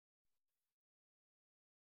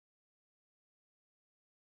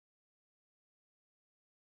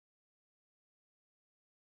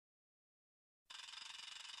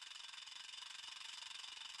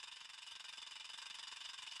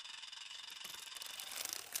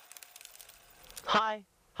Hi,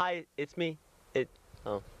 it's me.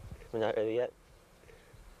 Oh, we're not ready yet.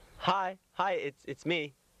 Hi, it's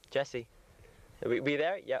me, Jesse. We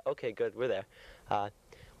there? Yeah, okay, good, we're there.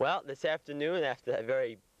 Well, this afternoon, after that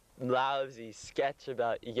very lousy sketch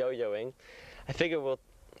about yo-yoing, I figure we'll,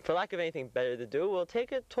 for lack of anything better to do, we'll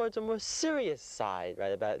take it towards a more serious side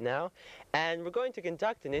right about now. And we're going to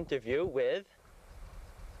conduct an interview with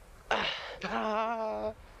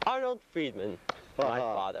Arnold Friedman, my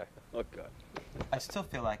father. Oh, God. I still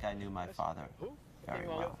feel like I knew my father very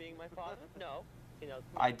well. Being my father? No.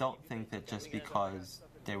 I don't think that just because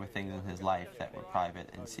there were things in his life that were private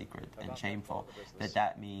and secret and shameful,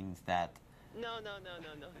 that means that No.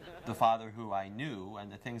 the father who I knew and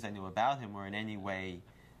the things I knew about him were in any way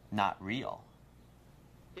not real.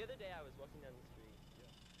 The other day I was walking down the street.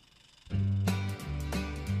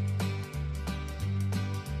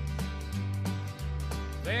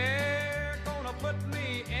 They're gonna put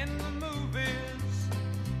me in the movies.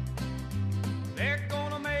 They're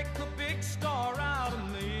gonna make a big star out of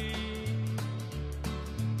me.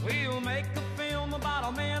 We'll make a film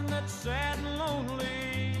about a man that's sad and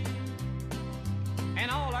lonely, and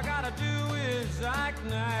all I gotta do is act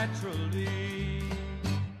naturally.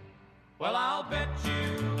 Well, I'll bet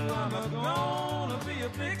you I'm gonna be a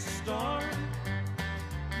big star.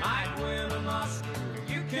 Might win an Oscar,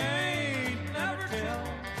 you can't never tell.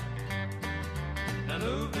 The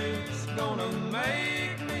movie's gonna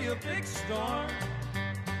make me a big star,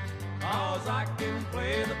 'cause I can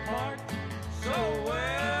play the part so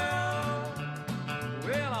well.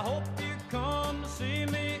 Well, I hope you come to see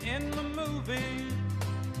me in the movie.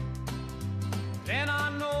 Then I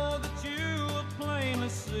know that you will plainly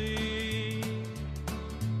see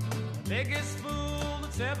the biggest fool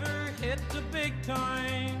that's ever hit the big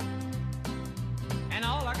time, and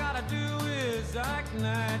all I gotta do is act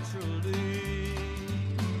naturally.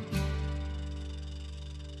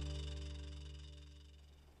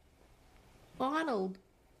 Arnold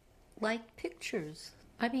liked pictures.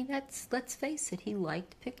 I mean, let's face it, he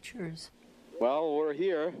liked pictures. Well, we're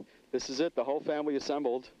here. This is it, the whole family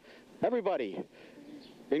assembled. Everybody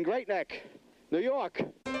in Great Neck, New York.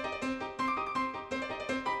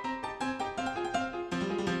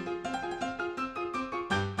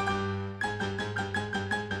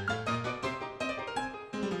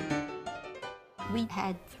 We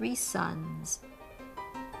had 3 sons.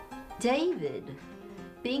 David,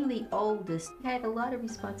 being the oldest, had a lot of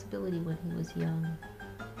responsibility when he was young.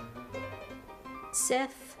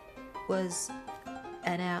 Seth was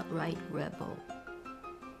an outright rebel.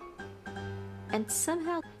 And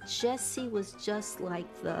somehow Jesse was just like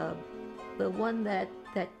the one that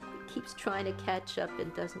keeps trying to catch up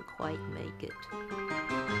and doesn't quite make it.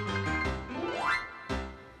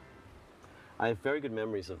 I have very good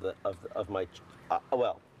memories of my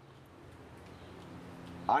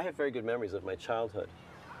I have very good memories of my childhood.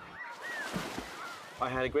 I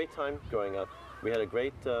had a great time growing up. I had a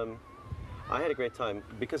great time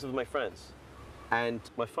because of my friends, and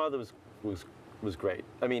my father was great.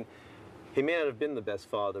 I mean, he may not have been the best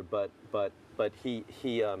father, but he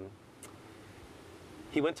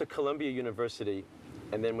went to Columbia University,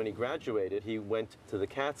 and then when he graduated, he went to the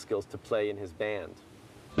Catskills to play in his band.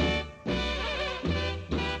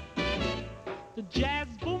 The jazz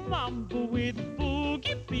boom mambo with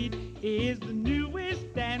boogie beat is the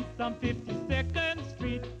newest dance on 52nd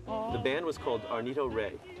Street. The band was called Arnito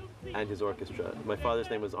Ray and his orchestra. My father's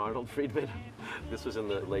name was Arnold Friedman. This was in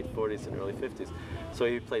the late 40s and early 50s. So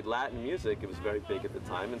he played Latin music. It was very big at the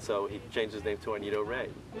time, and so he changed his name to Arnito Ray.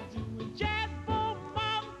 Jazz boom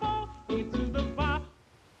mambo into the bar.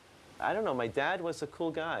 I don't know, my dad was a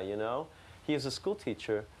cool guy, you know? He was a school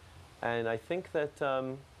teacher, and I think that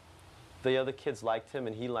the other kids liked him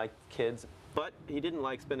and he liked kids, but he didn't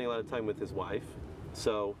like spending a lot of time with his wife,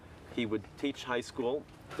 so he would teach high school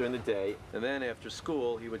during the day, and then after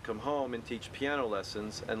school he would come home and teach piano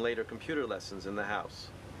lessons and later computer lessons in the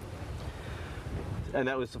house. And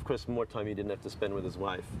that was, of course, more time he didn't have to spend with his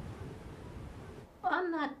wife.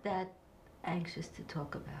 I'm not that anxious to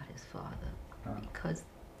talk about his father because,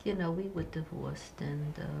 you know, we were divorced,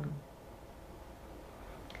 and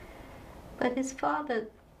but his father,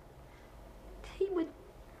 he would,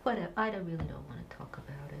 whatever, I really don't want to talk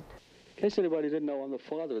about it. In case anybody didn't know, I'm the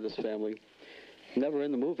father of this family. Never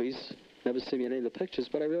in the movies, never seen me in any of the pictures,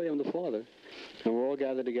 but I really am the father. And we're all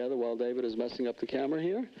gathered together while David is messing up the camera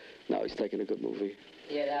here. Now he's taking a good movie.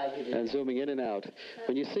 Yeah, and zooming in and out.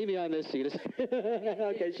 When you see me on this, you just,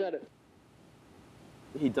 okay, shut it.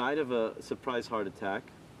 He died of a surprise heart attack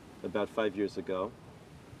about 5 years ago,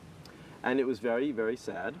 and it was very, very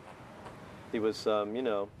sad. He was, you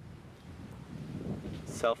know,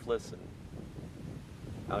 selfless and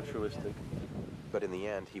altruistic. But in the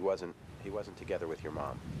end, he wasn't together with your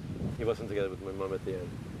mom. He wasn't together with my mom at the end.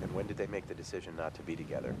 And when did they make the decision not to be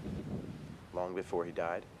together? Long before he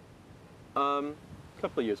died? A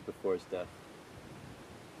couple of years before his death.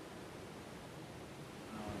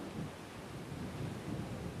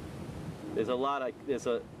 There's a lot,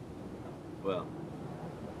 well,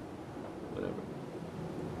 whatever.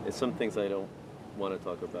 There's some things I don't want to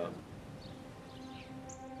talk about.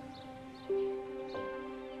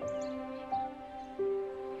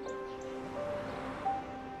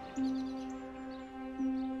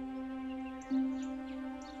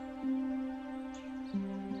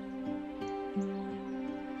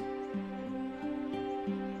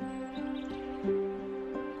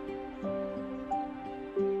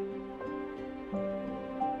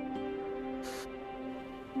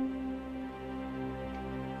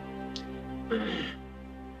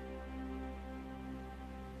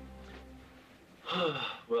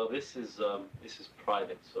 Well, this is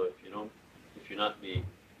private. So if you're not me,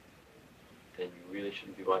 then you really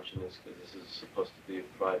shouldn't be watching this, because this is supposed to be a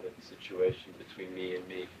private situation between me and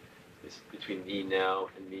me. This is between me now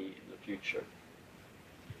and me in the future.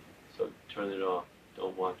 So turn it off.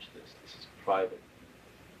 Don't watch this. This is private.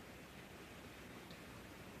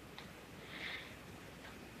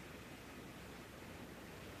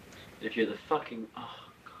 If you're the fucking, oh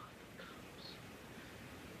God, the cops.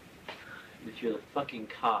 If you're the fucking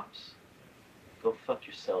cops, go fuck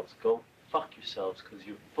yourselves. Go fuck yourselves, because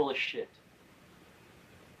you're full of shit.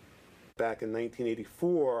 Back in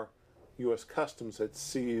 1984, U.S. Customs had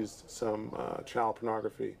seized some child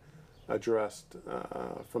pornography addressed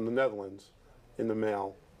from the Netherlands in the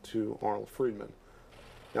mail to Arnold Friedman.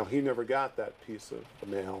 Now, he never got that piece of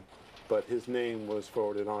mail, but his name was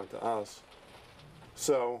forwarded on to us.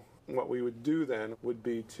 So what we would do then would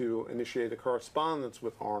be to initiate a correspondence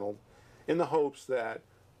with Arnold in the hopes that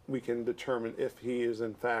we can determine if he is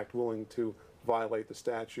in fact willing to violate the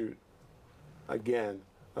statute again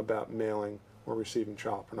about mailing or receiving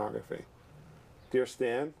child pornography. Dear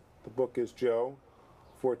Stan, the book is Joe,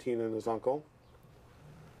 14 and his uncle.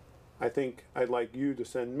 I think I'd like you to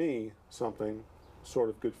send me something, sort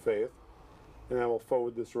of good faith, and I will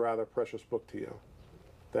forward this rather precious book to you.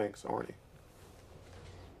 Thanks, Arnie.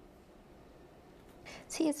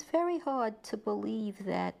 See, it's very hard to believe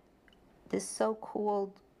that this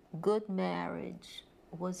so-called good marriage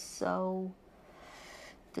was so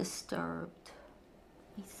disturbed.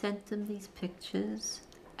 He sent him these pictures,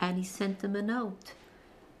 and he sent him a note.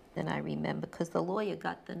 Then I remember, because the lawyer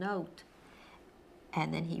got the note,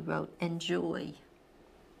 and then he wrote, "Enjoy."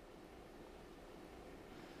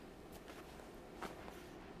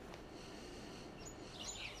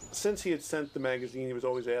 Since he had sent the magazine, he was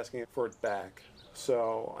always asking for it back.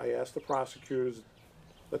 So I asked the prosecutors,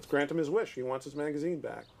 let's grant him his wish. He wants his magazine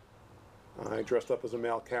back. I dressed up as a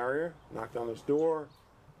mail carrier, knocked on his door,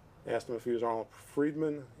 asked him if he was Arnold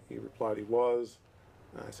Friedman. He replied he was.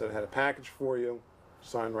 I said I had a package for you,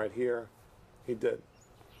 signed right here. He did.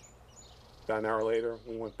 About an hour later,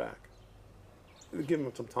 we went back. Give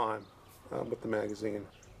him some time with the magazine.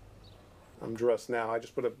 I'm dressed now. I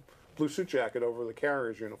just put a blue suit jacket over the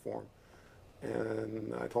carrier's uniform.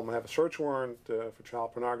 And I told him I have a search warrant for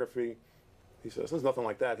child pornography. He says, there's nothing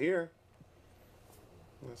like that here.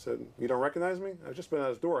 I said, you don't recognize me? I've just been at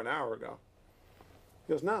his door an hour ago.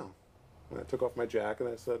 He goes, no. And I took off my jacket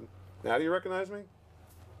and I said, now do you recognize me?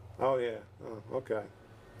 Oh, yeah. Oh, okay.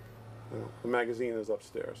 Well, the magazine is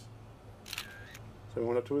upstairs. So we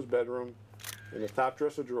went up to his bedroom. In the top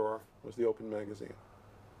dresser drawer was the open magazine.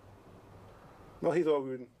 Well, he thought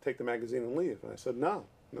we would take the magazine and leave. And I said, no,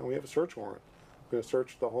 we have a search warrant. We're going to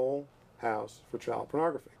search the whole house for child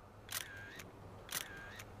pornography.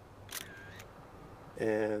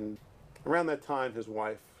 And around that time, his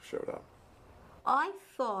wife showed up. I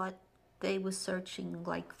thought they were searching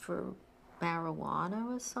like for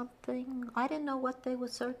marijuana or something. I didn't know what they were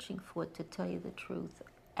searching for, to tell you the truth.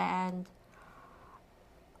 And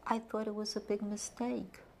I thought it was a big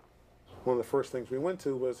mistake. One of the first things we went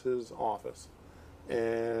to was his office.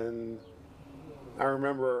 And I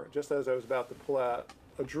remember just as I was about to pull out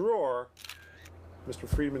a drawer, Mr.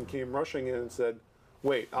 Friedman came rushing in and said,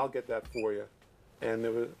 wait, I'll get that for you. And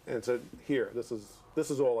said, here, this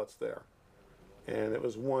is all that's there. And it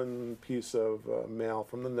was one piece of mail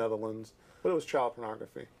from the Netherlands, but it was child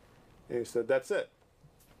pornography. And he said, that's it.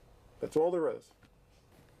 That's all there is.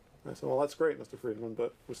 I said, well, that's great, Mr. Friedman,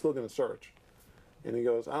 but we're still going to search. And he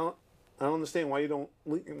goes, I don't understand why don't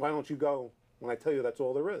you go when I tell you that's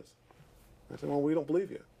all there is. I said, well, we don't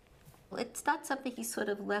believe you. It's not something he sort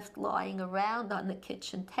of left lying around on the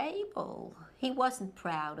kitchen table. He wasn't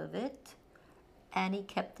proud of it. and he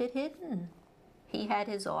kept it hidden. He had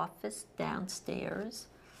his office downstairs.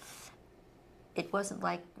 It wasn't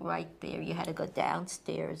like right there. You had to go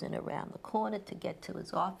downstairs and around the corner to get to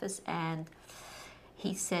his office. And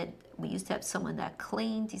he said, we used to have someone that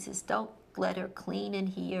cleaned. He says, don't let her clean in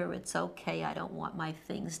here. It's okay. I don't want my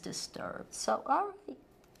things disturbed. So, all right.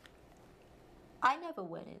 I never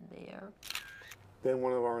went in there. Then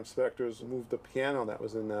one of our inspectors moved the piano that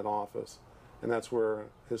was in that office, and that's where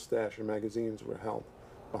his stash of magazines were held,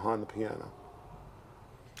 behind the piano.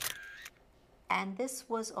 And this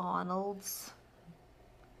was Arnold's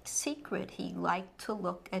secret. He liked to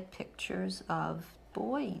look at pictures of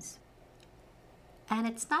boys. And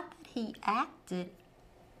it's not that he acted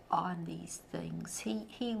on these things.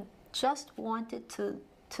 He just wanted to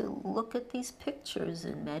look at these pictures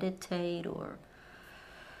and meditate or...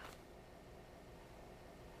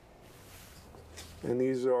 And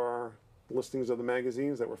these are listings of the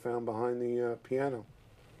magazines that were found behind the piano.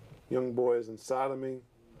 Young Boys and Sodomy,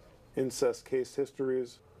 Incest Case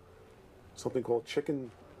Histories, something called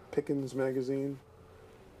Chicken Pickens magazine.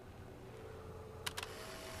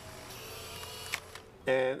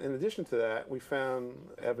 And in addition to that, we found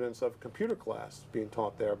evidence of a computer class being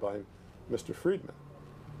taught there by Mr. Friedman.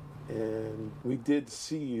 And we did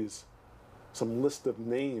seize some list of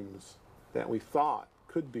names that we thought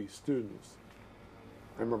could be students.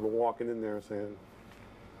 I remember walking in there and saying,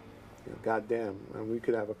 you know, God damn, we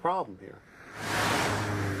could have a problem here.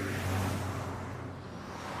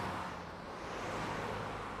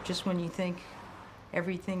 Just when you think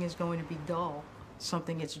everything is going to be dull,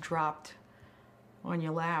 something gets dropped on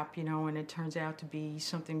your lap, you know, and it turns out to be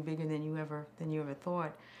something bigger than you ever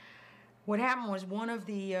thought. What happened was one of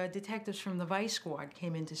the detectives from the Vice Squad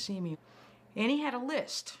came in to see me, and he had a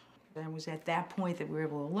list. And it was at that point that we were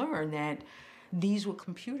able to learn that these were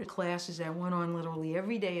computer classes that went on literally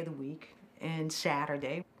every day of the week and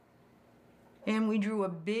Saturday. And we drew a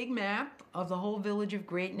big map of the whole village of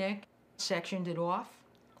Great Neck, sectioned it off,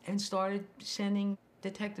 and started sending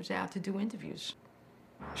detectives out to do interviews.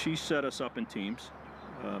 She set us up in teams,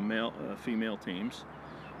 female teams,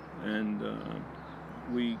 and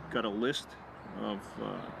we got a list of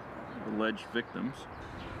alleged victims.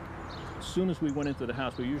 As soon as we went into the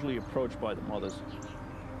house, we were usually approached by the mothers,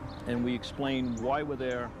 and we explained why we're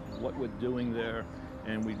there, what we're doing there,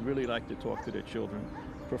 and we'd really like to talk to their children,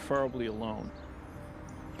 preferably alone.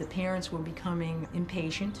 The parents were becoming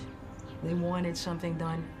impatient. They wanted something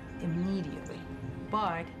done immediately,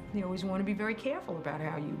 but you always want to be very careful about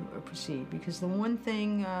how you proceed, because the one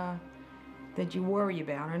thing that you worry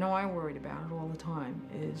about, I know I worried about it all the time,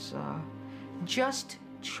 is just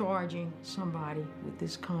charging somebody with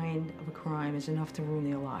this kind of a crime is enough to ruin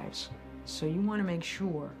their lives. So you want to make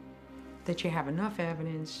sure that you have enough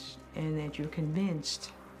evidence and that you're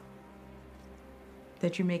convinced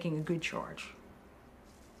that you're making a good charge.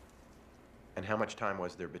 And how much time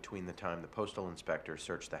was there between the time the postal inspector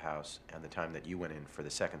searched the house and the time that you went in for the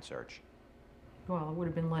second search? Well, it would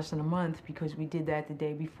have been less than a month because we did that the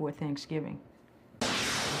day before Thanksgiving.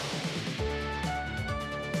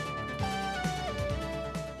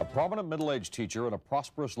 A prominent middle-aged teacher in a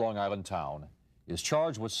prosperous Long Island town is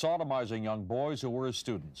charged with sodomizing young boys who were his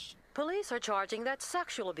students. Police are charging that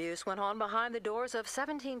sexual abuse went on behind the doors of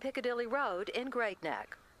 17 Piccadilly Road in Great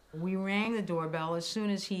Neck. We rang the doorbell. As soon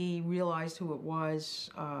as he realized who it was,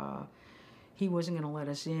 he wasn't going to let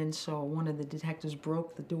us in, so one of the detectives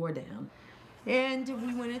broke the door down. And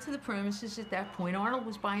we went into the premises at that point. Arnold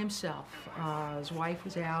was by himself. His wife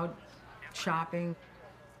was out shopping.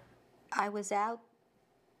 I was out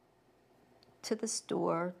to the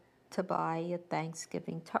store to buy a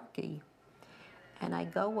Thanksgiving turkey. And I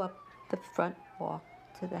go up the front walk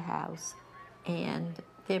to the house, and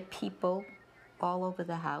there are people all over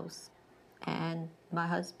the house. And my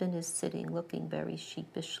husband is sitting looking very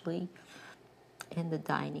sheepishly in the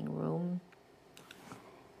dining room,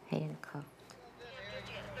 handcuffed.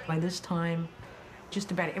 By this time,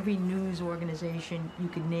 just about every news organization you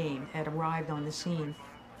could name had arrived on the scene.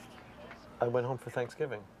 I went home for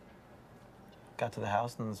Thanksgiving. Got to the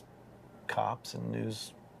house and there's cops and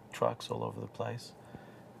news trucks all over the place.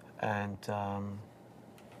 And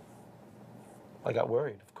I got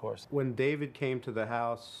worried, of course. When David came to the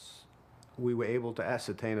house, we were able to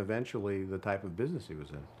ascertain eventually the type of business he was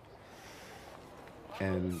in.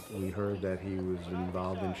 And we heard that he was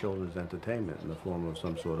involved in children's entertainment in the form of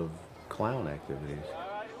some sort of clown activities.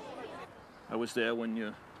 I was there when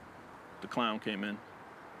the clown came in.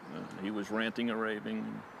 He was ranting and raving.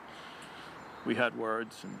 And we had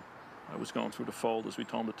words, and I was going through the folders. We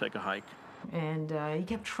told him to take a hike. And he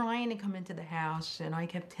kept trying to come into the house, and I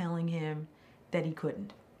kept telling him that he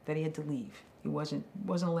couldn't. that he had to leave. He wasn't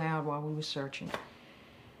allowed while we were searching.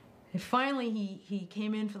 And finally, he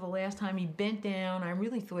came in for the last time. He bent down. I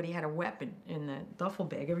really thought he had a weapon in the duffel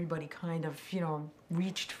bag. Everybody kind of, you know,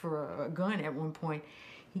 reached for a gun at one point.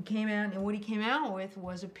 He came out, and what he came out with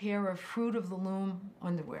was a pair of Fruit of the Loom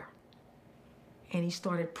underwear. And he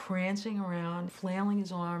started prancing around, flailing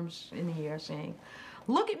his arms in the air, saying,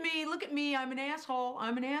 look at me, I'm an asshole,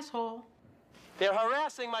 I'm an asshole. They're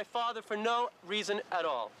harassing my father for no reason at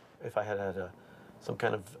all. If I had had some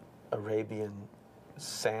kind of Arabian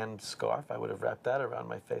sand scarf, I would have wrapped that around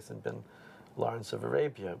my face and been Lawrence of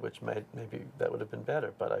Arabia, which maybe that would have been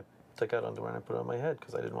better. But I took out underwear and I put it on my head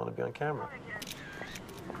because I didn't want to be on camera.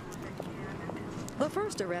 The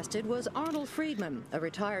first arrested was Arnold Friedman, a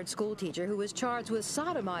retired school teacher who was charged with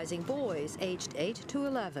sodomizing boys aged 8 to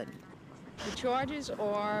 11. The charges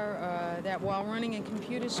are that while running a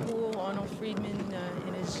computer school, Arnold Friedman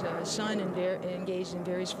and his son engaged in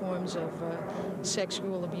various forms of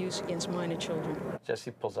sexual abuse against minor children.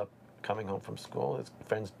 Jesse pulls up coming home from school. His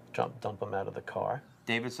friends dump him out of the car.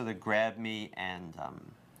 David sort of grabbed me, and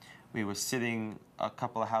we were sitting a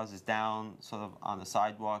couple of houses down, sort of on the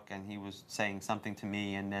sidewalk, and he was saying something to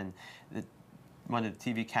me, and then one of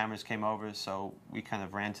the TV cameras came over, so we kind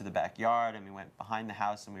of ran to the backyard, and we went behind the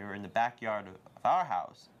house, and we were in the backyard of our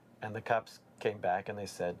house. And the cops came back, and they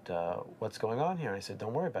said, what's going on here? And I said,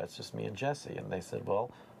 don't worry about it, it's just me and Jesse. And they said,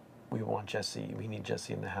 well, we need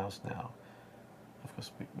Jesse in the house now. Of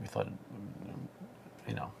course, we thought,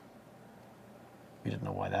 you know, we didn't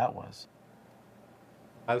know why that was.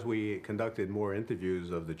 As we conducted more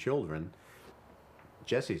interviews of the children,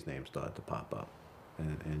 Jesse's name started to pop up.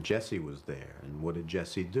 And Jesse was there, and what did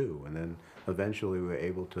Jesse do? And then eventually we were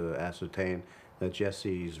able to ascertain that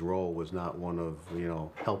Jesse's role was not one of, you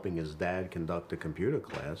know, helping his dad conduct a computer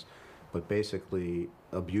class, but basically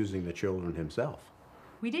abusing the children himself.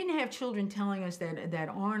 We didn't have children telling us that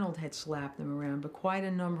Arnold had slapped them around, but quite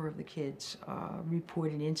a number of the kids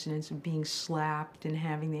reported incidents of being slapped and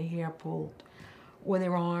having their hair pulled or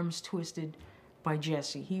their arms twisted by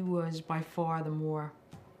Jesse. He was by far the more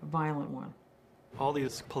violent one. All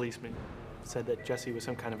these policemen said that Jesse was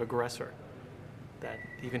some kind of aggressor, that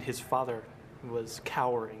even his father was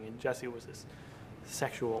cowering and Jesse was this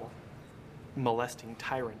sexual, molesting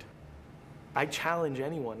tyrant. I challenge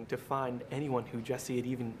anyone to find anyone who Jesse had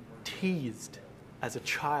even teased as a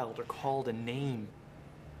child or called a name.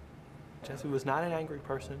 Jesse was not an angry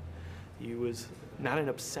person. He was not an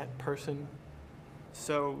upset person.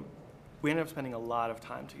 So we ended up spending a lot of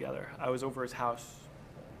time together. I was over his house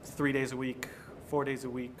 3 days a week, 4 days a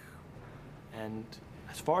week, and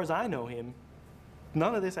as far as I know him,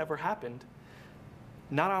 none of this ever happened.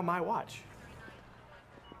 Not on my watch.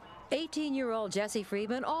 18-year-old Jesse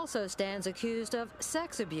Friedman also stands accused of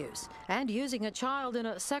sex abuse and using a child in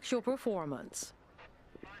a sexual performance.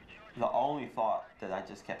 The only thought that I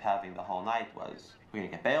just kept having the whole night was, we're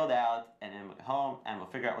gonna get bailed out, and then we'll get home, and we'll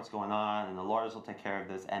figure out what's going on, and the lawyers will take care of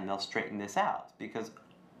this, and they'll straighten this out. Because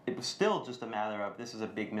it was still just a matter of, this is a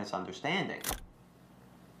big misunderstanding.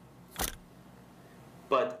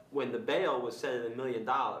 But when the bail was set at $1 million,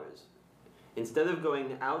 instead of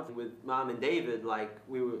going out with Mom and David like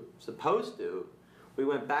we were supposed to, we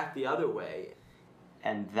went back the other way.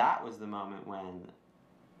 And that was the moment when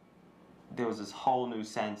there was this whole new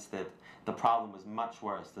sense that the problem was much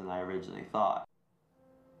worse than I originally thought.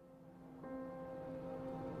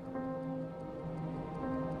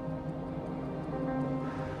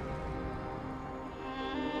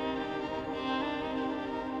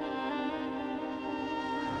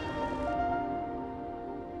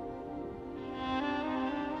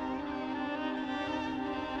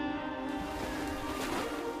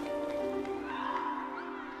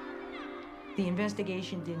 The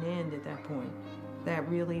investigation didn't end at that point. That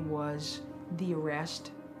really was the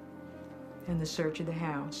arrest and the search of the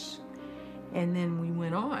house. And then we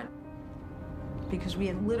went on, because we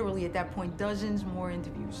had literally at that point dozens more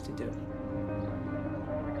interviews to do.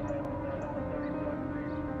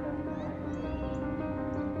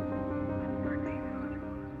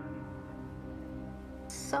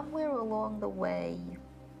 Somewhere along the way,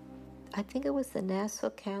 I think it was the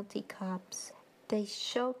Nassau County cops, they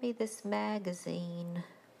showed me this magazine,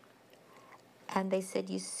 and they said,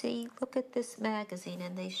 you see, look at this magazine,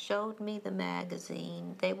 and they showed me the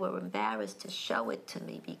magazine. They were embarrassed to show it to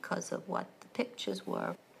me because of what the pictures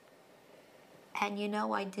were. And you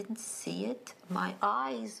know, I didn't see it. My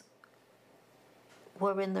eyes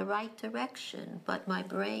were in the right direction, but my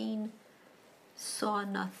brain saw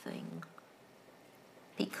nothing.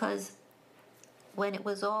 Because when it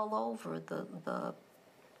was all over, the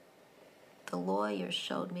the lawyer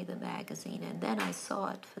showed me the magazine, and then I saw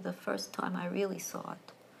it for the first time. I really saw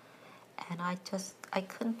it. And I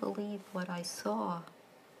couldn't believe what I saw.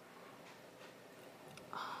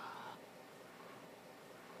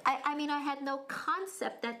 I mean, I had no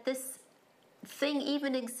concept that this thing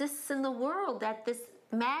even exists in the world, that this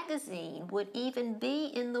magazine would even be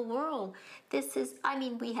in the world. This is, I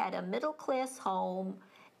mean, we had a middle-class home,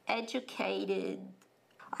 educated.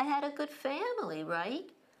 I had a good family, right?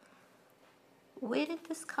 Where did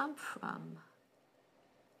this come from?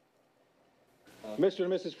 Mr.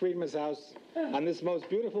 and Mrs. Friedman's house on this most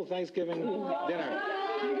beautiful Thanksgiving dinner.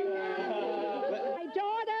 My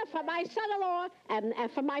daughter, for my son-in-law, and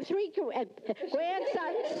for my three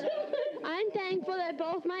grandsons. I'm thankful that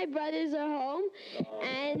both my brothers are home,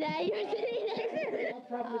 and you're sitting next to me.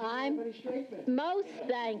 I'm most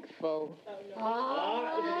thankful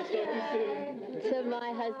to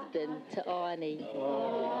my husband, to Arnie.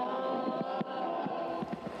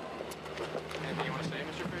 Anything you want to say,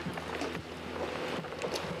 Mr. Friedman?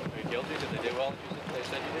 Are you guilty? Did they do all they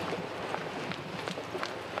said you did?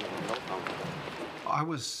 I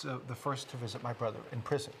was the first to visit my brother in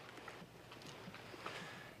prison.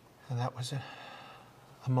 And that was a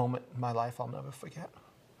moment in my life I'll never forget.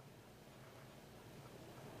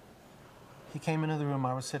 He came into the room.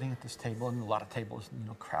 I was sitting at this table, and a lot of tables, you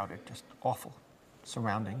know, crowded, just awful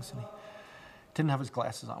surroundings. And he didn't have his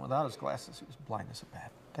glasses on. Without his glasses, he was blind as a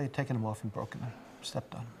bat. They had taken him off and broken them,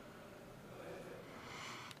 stepped on him.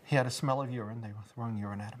 He had a smell of urine. They were throwing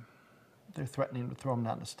urine at him. They were threatening to throw him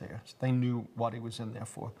down the stairs. They knew what he was in there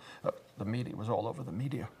for. The media was all over the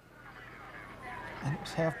media. And he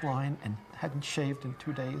was half blind and hadn't shaved in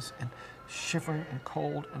 2 days and shivering and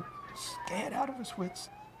cold and scared out of his wits.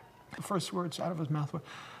 The first words out of his mouth were,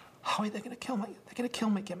 "Howie, they're going to kill me. They're going to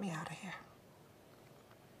kill me. Get me out of here."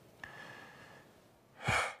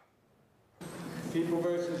 People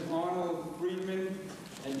versus Arnold Friedman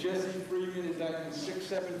and Jesse Friedman, indictment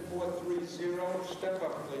 67430. Step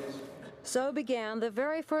up, please. So began the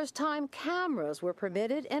very first time cameras were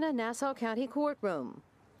permitted in a Nassau County courtroom.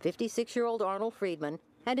 56-year-old Arnold Friedman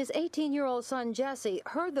and his 18-year-old son Jesse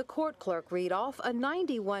heard the court clerk read off a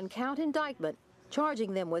 91-count indictment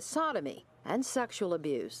charging them with sodomy and sexual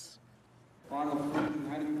abuse. Arnold Friedman,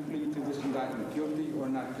 how do you plead to this indictment? Guilty or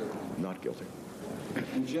not guilty? Not guilty.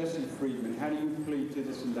 And Jesse Friedman, how do you plead to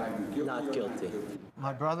this indictment? Guilty Not or guilty. not guilty?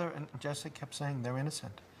 My brother and Jesse kept saying they're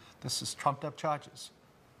innocent. This is trumped-up charges.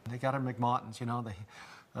 They got him McMartin's, you know. They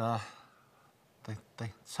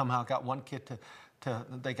somehow got one kid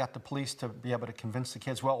they got the police to be able to convince the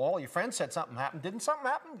kids, well, all your friends said something happened. Didn't something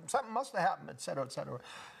happen? Something must have happened, et cetera, et cetera.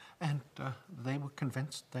 And they were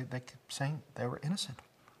convinced, they kept saying they were innocent.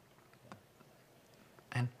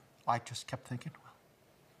 And I just kept thinking, well,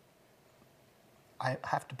 I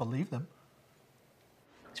have to believe them.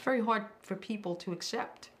 It's very hard for people to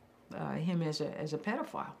accept him as a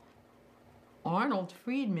pedophile. Arnold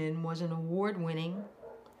Friedman was an award-winning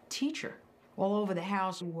teacher. All over the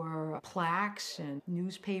house were plaques and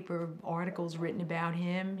newspaper articles written about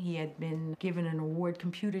him. He had been given an award,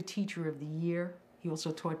 Computer Teacher of the Year. He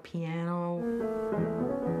also taught piano.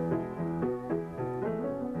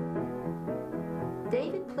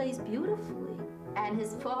 David plays beautifully, and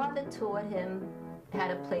his father taught him how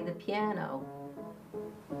to play the piano.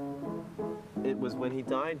 It was when he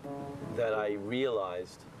died that I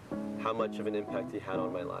realized how much of an impact he had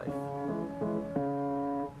on my life.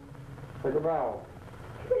 Take a bow.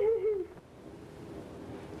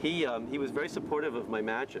 He was very supportive of my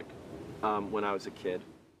magic when I was a kid.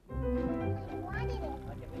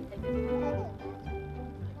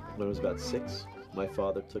 When I was about 6, my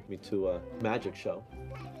father took me to a magic show,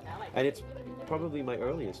 and it's probably my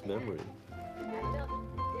earliest memory.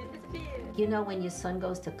 You know, when your son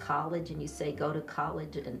goes to college and you say, go to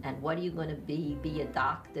college, and what are you going to be? Be a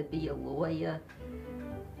doctor, be a lawyer?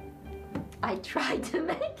 I tried to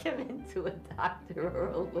make him into a doctor or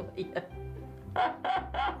a lawyer.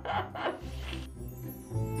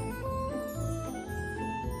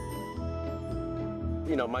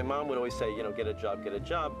 You know, my mom would always say, you know, get a job, get a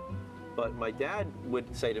job. But my dad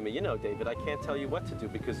would say to me, you know, David, I can't tell you what to do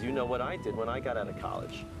because you know what I did when I got out of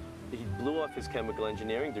college. He blew off his chemical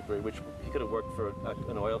engineering degree, which he could have worked for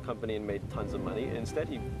an oil company and made tons of money. Instead,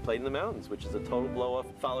 he played in the mountains, which is a total blow-off,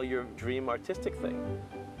 follow your dream artistic thing.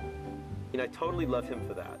 And I totally love him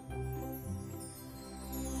for that.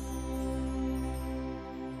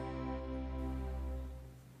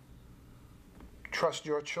 Trust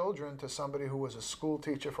your children to somebody who was a school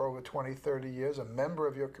teacher for over 20, 30 years, a member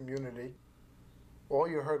of your community. All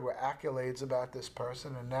you heard were accolades about this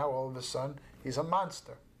person, and now all of a sudden, he's a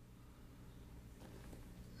monster.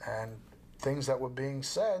 And things that were being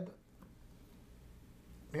said,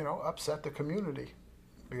 you know, upset the community,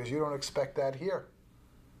 because you don't expect that here.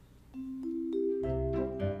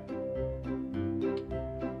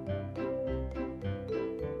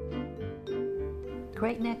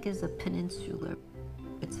 Great Neck is a peninsula.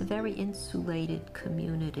 It's a very insulated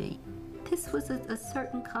community. This was a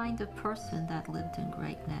certain kind of person that lived in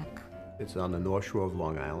Great Neck. It's on the North Shore of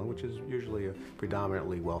Long Island, which is usually a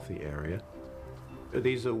predominantly wealthy area.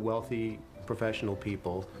 These are wealthy professional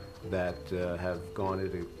people that have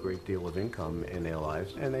garnered a great deal of income in their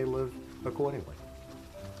lives, and they live accordingly.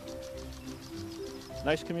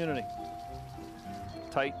 Nice community.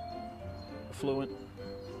 Tight, affluent,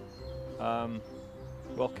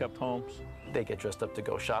 well-kept homes. They get dressed up to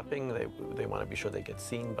go shopping. They want to be sure they get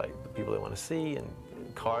seen by the people they want to see, and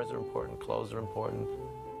cars are important, clothes are important.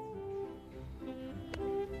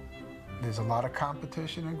 There's a lot of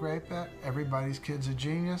competition in Great Neck. Everybody's kid's a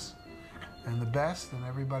genius and the best, and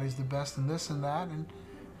everybody's the best in this and that, and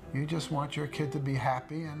you just want your kid to be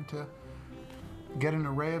happy and to get an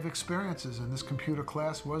array of experiences, and this computer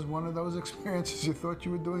class was one of those experiences you thought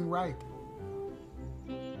you were doing right.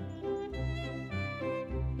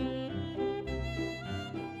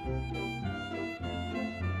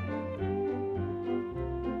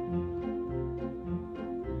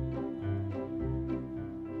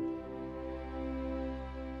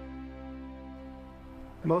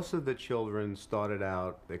 Most of the children started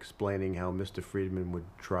out explaining how Mr. Friedman would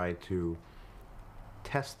try to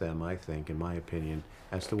test them, I think, in my opinion,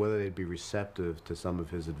 as to whether they'd be receptive to some of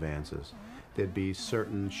his advances. There'd be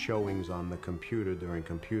certain showings on the computer during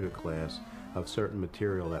computer class of certain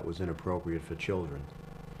material that was inappropriate for children.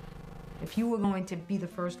 If you were going to be the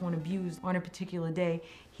first one abused on a particular day,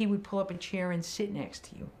 he would pull up a chair and sit next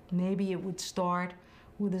to you. Maybe it would start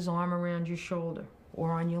with his arm around your shoulder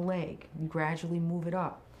or on your leg. You gradually move it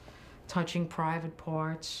up, touching private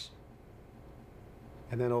parts.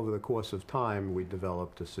 And then over the course of time, we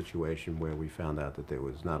developed a situation where we found out that there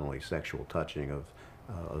was not only sexual touching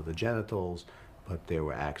of the genitals, but there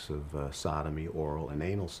were acts of sodomy, oral and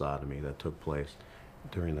anal sodomy that took place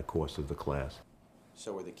during the course of the class.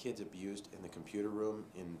 So were the kids abused in the computer room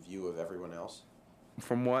in view of everyone else?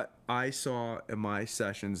 From what I saw in my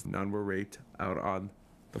sessions, none were raped out on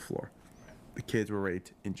the floor. The kids were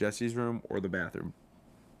raped in Jesse's room or the bathroom.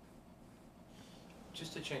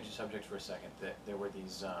 Just to change the subject for a second, there were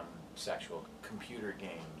these sexual computer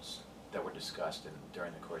games that were discussed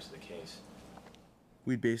during the course of the case.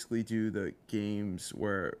 We'd basically do the games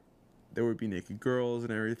where there would be naked girls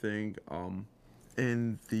and everything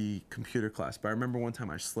in the computer class. But I remember one time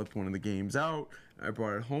I slipped one of the games out, I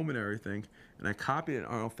brought it home and everything, and I copied it, and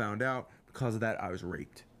Arnold found out. Because of that, I was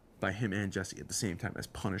raped by him and Jesse at the same time as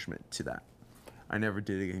punishment to that. I never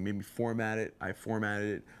did it again. He made me format it. I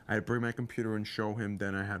formatted it. I had to bring my computer and show him.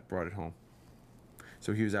 Then I had brought it home.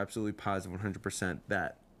 So he was absolutely positive 100%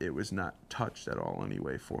 that it was not touched at all in any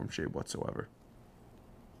way, form, shape whatsoever.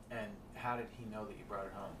 And how did he know that you brought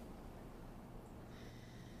it home?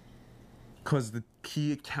 Because the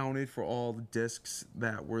key accounted for all the discs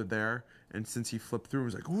that were there. And since he flipped through, he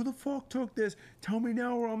was like, who the fuck took this? Tell me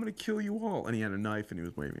now or I'm going to kill you all. And he had a knife and he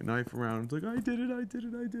was waving a knife around. He was like, I did it, I did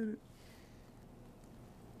it, I did it.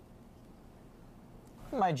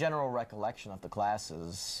 My general recollection of the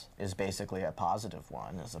classes is basically a positive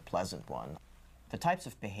one, is a pleasant one. The types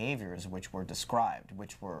of behaviors which were described,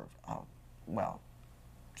 which were, well,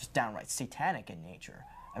 just downright satanic in nature.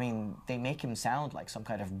 I mean, they make him sound like some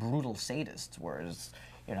kind of brutal sadist, whereas,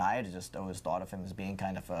 you know, I had just always thought of him as being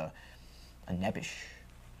kind of a nebbish.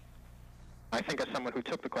 I think as someone who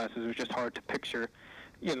took the classes, it was just hard to picture,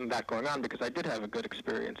 you know, that going on, because I did have a good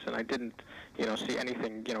experience, and I didn't, you know, see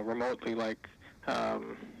anything, you know, remotely like,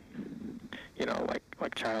 you know,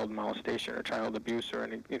 like child molestation or child abuse or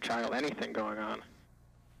any child anything going on.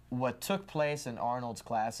 What took place in Arnold's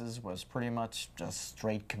classes was pretty much just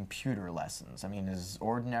straight computer lessons. I mean, as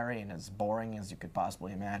ordinary and as boring as you could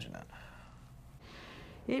possibly imagine it.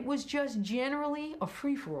 It was just generally a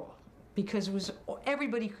free-for-all, because it was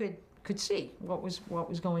everybody could see what was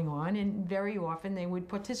going on, and very often they would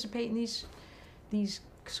participate in these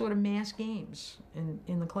sort of mass games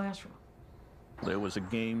in the classroom. There was a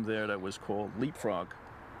game there that was called Leapfrog,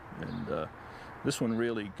 and this one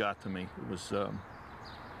really got to me. It was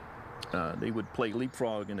they would play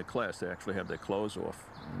Leapfrog in the class. They actually have their clothes off,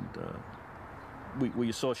 and we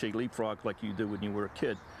associate Leapfrog like you do when you were a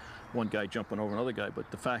kid, one guy jumping over another guy. But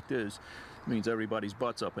the fact is, it means everybody's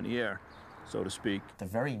butt's up in the air, so to speak. The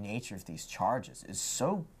very nature of these charges is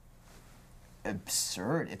so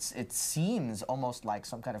absurd. It seems almost like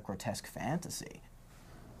some kind of grotesque fantasy.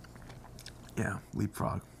 Yeah,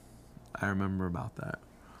 Leapfrog. I remember about that.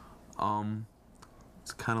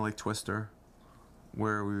 It's kind of like Twister,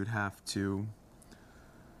 where we would have to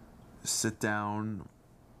sit down.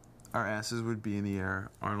 Our asses would be in the air.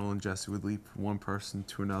 Arnold and Jesse would leap from one person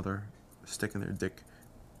to another, sticking their dick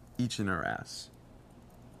each in our ass.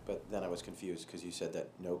 But then I was confused because you said that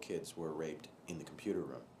no kids were raped in the computer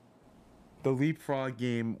room. The leapfrog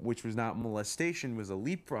game, which was not molestation, was a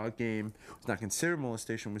leapfrog game. It was not considered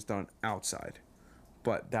molestation. Was done outside,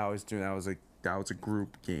 but that was a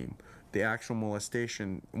group game. The actual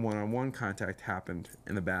molestation, one-on-one contact, happened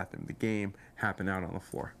in the bathroom. The game happened out on the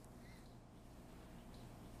floor.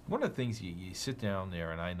 One of the things you sit down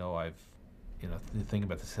there, and I know I've, thinking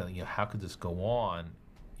about this, how could this go on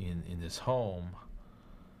in this home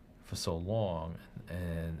for so long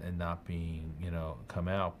and not being, come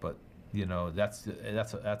out? But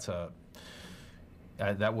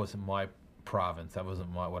that wasn't my province. That wasn't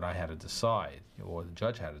what I had to decide, or the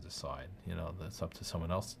judge had to decide. That's up to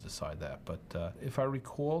someone else to decide that. But if I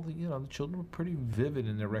recall, the children were pretty vivid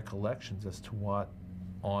in their recollections as to what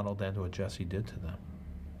Arnold and or Jesse did to them.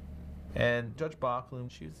 And Judge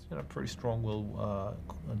Bachland, she's a pretty strong-willed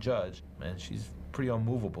judge, and she's pretty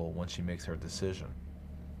unmovable when she makes her decision.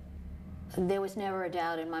 There was never a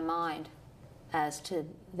doubt in my mind as to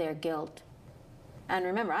their guilt. And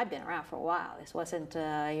remember, I'd been around for a while. This wasn't,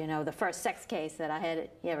 the first sex case that I had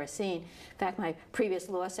ever seen. In fact, my previous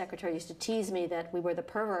law secretary used to tease me that we were the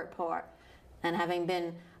pervert part. And having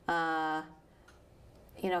been, head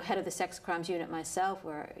of the sex crimes unit myself,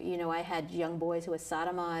 where, I had young boys who were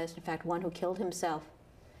sodomized. In fact, one who killed himself,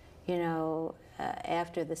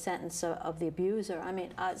 after the sentence of the abuser. I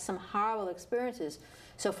mean, some horrible experiences.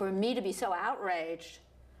 So for me to be so outraged,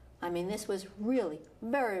 I mean, this was really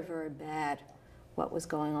very, very bad, what was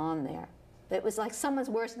going on there. It was like someone's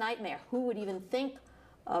worst nightmare. Who would even think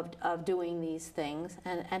of doing these things,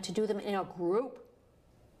 and to do them in a group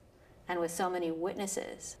and with so many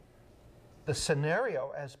witnesses? The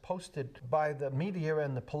scenario as posted by the media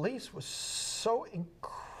and the police was so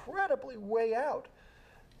incredibly way out.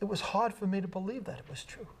 It was hard for me to believe that it was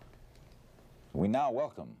true. We now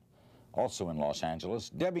welcome, also in Los Angeles,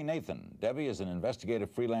 Debbie Nathan. Debbie is an investigative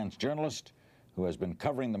freelance journalist who has been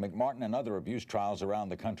covering the McMartin and other abuse trials around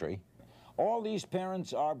the country. All these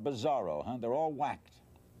parents are bizarro, huh? They're all whacked.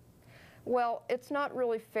 Well, it's not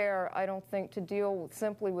really fair, I don't think, to deal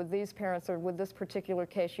simply with these parents or with this particular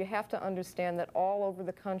case. You have to understand that all over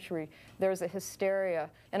the country there's a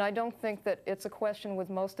hysteria. And I don't think that it's a question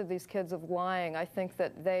with most of these kids of lying. I think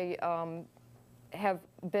that they have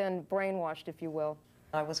been brainwashed, if you will.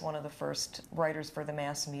 I was one of the first writers for the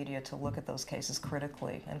mass media to look at those cases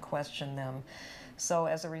critically and question them. So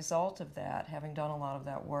as a result of that, having done a lot of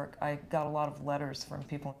that work, I got a lot of letters from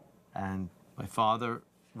people. And my father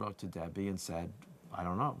wrote to Debbie and said, I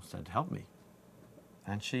don't know, said, help me.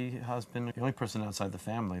 And she has been the only person outside the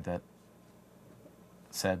family that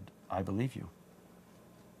said, I believe you.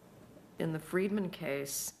 In the Friedman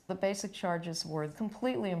case, the basic charges were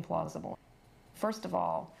completely implausible. First of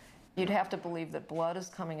all, you'd have to believe that blood is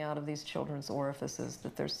coming out of these children's orifices,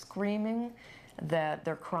 that they're screaming, that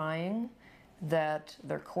they're crying, that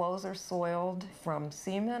their clothes are soiled from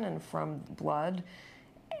semen and from blood,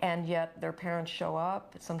 and yet their parents show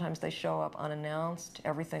up. Sometimes they show up unannounced.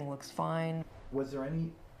 Everything looks fine. Was there any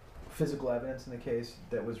physical evidence in the case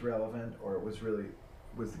that was relevant, or was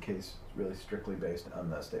the case really strictly based on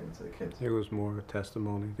the statements of the kids? There was more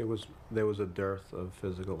testimony. There was a dearth of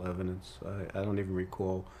physical evidence. I don't even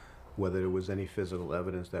recall whether there was any physical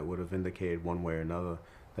evidence that would have indicated one way or another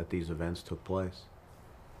that these events took place.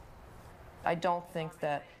 I don't think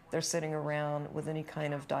that they're sitting around with any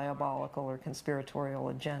kind of diabolical or conspiratorial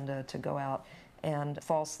agenda to go out and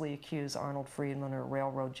falsely accuse Arnold Friedman or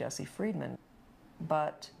railroad Jesse Friedman.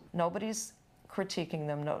 But nobody's critiquing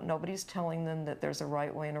them. Nobody's telling them that there's a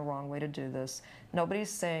right way and a wrong way to do this. Nobody's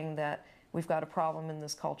saying that we've got a problem in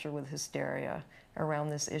this culture with hysteria around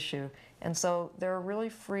this issue. And so they're really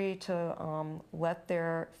free to let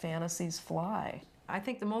their fantasies fly. I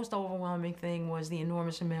think the most overwhelming thing was the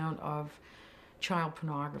enormous amount of child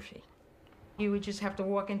pornography. You would just have to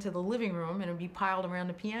walk into the living room and it would be piled around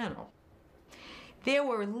the piano. There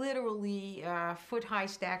were literally foot-high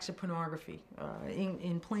stacks of pornography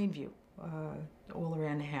in plain view all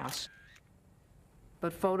around the house.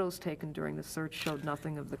 But photos taken during the search showed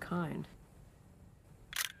nothing of the kind.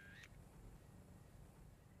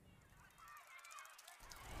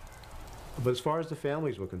 But as far as the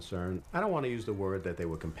families were concerned, I don't want to use the word that they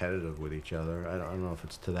were competitive with each other. I don't know if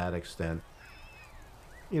it's to that extent.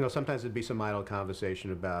 Sometimes there'd be some idle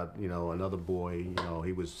conversation about, another boy,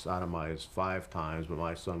 he was sodomized 5 times, but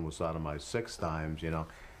my son was sodomized 6 times,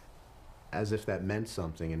 as if that meant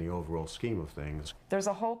something in the overall scheme of things. There's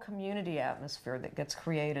a whole community atmosphere that gets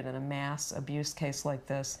created in a mass abuse case like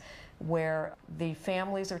this, where the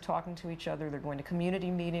families are talking to each other, they're going to community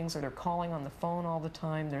meetings, or they're calling on the phone all the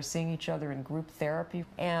time, they're seeing each other in group therapy.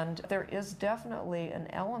 And there is definitely an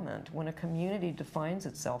element when a community defines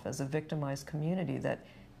itself as a victimized community that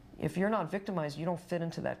if you're not victimized, you don't fit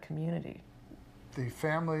into that community. The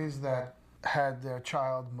families that had their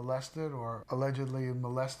child molested or allegedly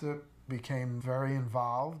molested became very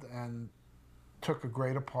involved and took a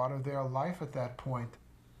greater part of their life at that point.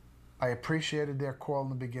 I appreciated their call in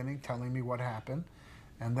the beginning, telling me what happened.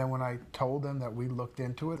 And then when I told them that we looked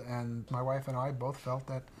into it, and my wife and I both felt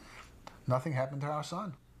that nothing happened to our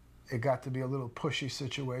son. It got to be a little pushy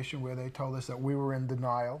situation where they told us that we were in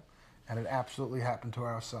denial and it absolutely happened to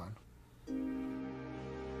our son.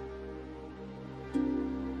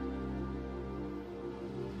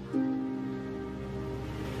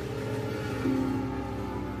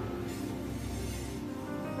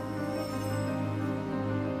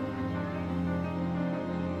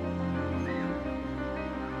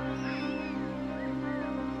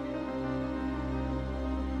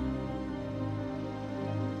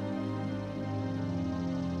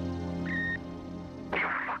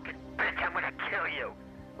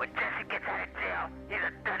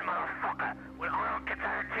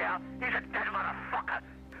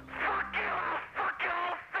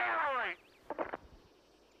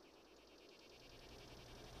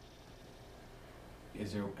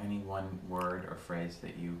 Is there any one word or phrase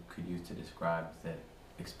that you could use to describe the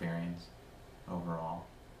experience overall?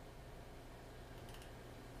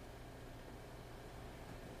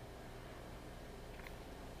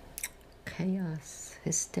 Chaos,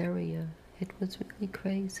 hysteria. It was really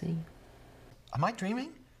crazy. Am I dreaming?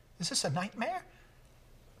 Is this a nightmare?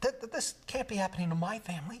 This can't be happening to my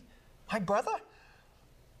family. My brother?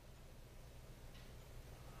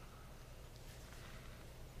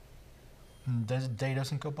 The day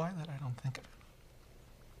doesn't go by that I don't think of it.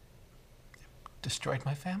 Destroyed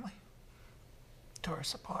my family. Tore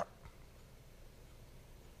us apart.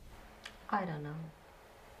 I don't know.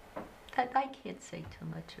 I can't say too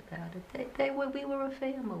much about it. We were a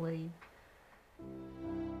family.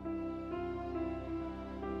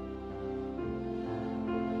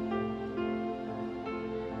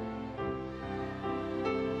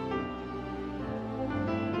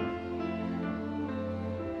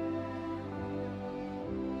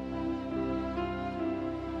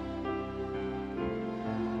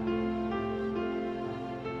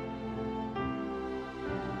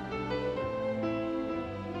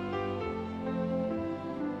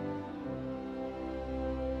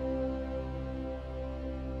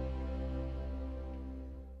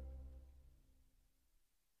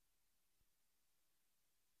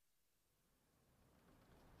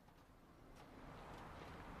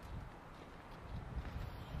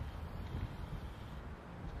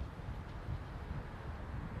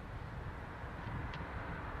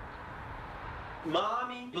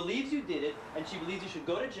 Mommy believes you did it, and she believes you should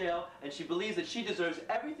go to jail, and she believes that she deserves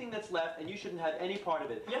everything that's left, and you shouldn't have any part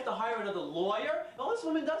of it. You have to hire another lawyer? All this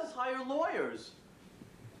woman does is hire lawyers.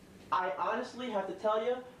 I honestly have to tell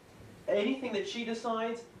you, anything that she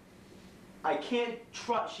decides, I can't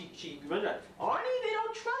trust. Arnie, they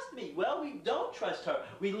don't trust me. Well, we don't trust her.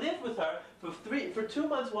 We lived with her for 2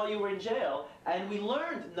 months while you were in jail, and we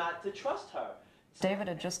learned not to trust her. David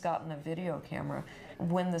had just gotten a video camera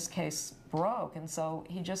when this case broke, and so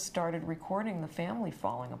he just started recording the family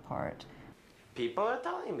falling apart. People are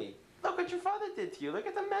telling me, look what your father did to you. Look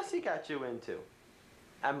at the mess he got you into.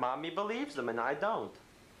 And Mommy believes them, and I don't.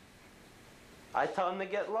 I tell him to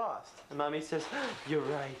get lost, and Mommy says, you're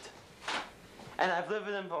right. And I've lived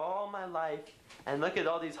with him for all my life, and look at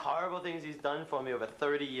all these horrible things he's done for me over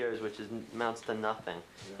 30 years, which amounts to nothing,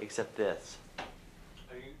 except this.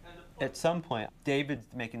 At some point, David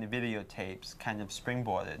making the videotapes kind of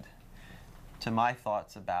springboarded to my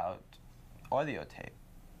thoughts about audio tape.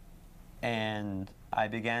 And I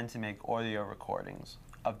began to make audio recordings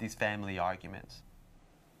of these family arguments.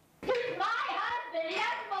 He's my husband. He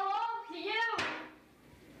doesn't belong to you.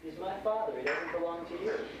 He's my father. He doesn't belong to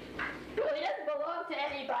you. Well, he doesn't belong to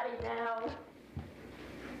anybody now.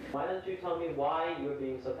 Why don't you tell me why you're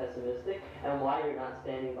being so pessimistic and why you're not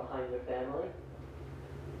standing behind your family?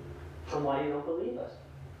 And why you don't believe us?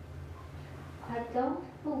 I don't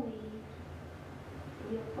believe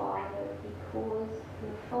your father because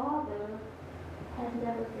your father has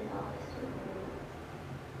never been honest with me.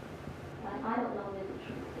 And I don't know where the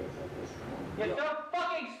truth is at this point. You're so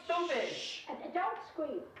fucking stupid! Shh. Don't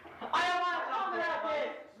scream. I don't want to talk about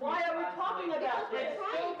this! Why are we talking about this?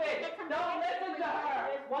 Stupid! Don't listen to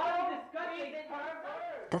her! Why are we discussing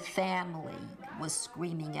the family was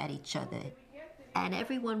screaming at each other. And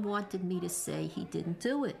everyone wanted me to say he didn't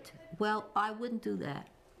do it. Well, I wouldn't do that.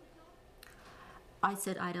 I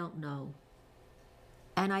said, I don't know.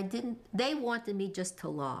 And I didn't, they wanted me just to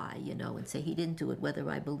lie, you know, and say he didn't do it, whether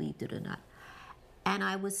I believed it or not. And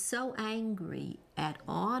I was so angry at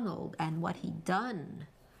Arnold and what he'd done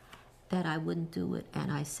that I wouldn't do it.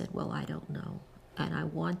 And I said, well, I don't know. And I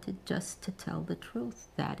wanted just to tell the truth.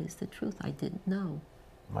 That is the truth. I didn't know.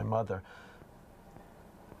 My mother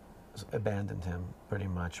abandoned him pretty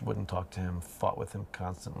much, wouldn't talk to him, fought with him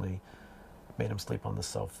constantly, made him sleep on the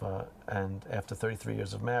sofa. And after 33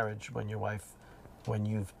 years of marriage, when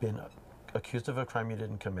you've been accused of a crime you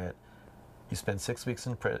didn't commit, you spend 6 weeks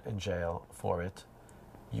in jail for it,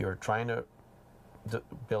 you're trying to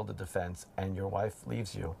build a defense, and your wife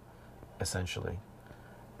leaves you, essentially.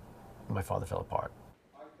 My father fell apart.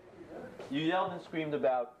 You yelled and screamed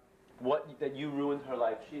about that you ruined her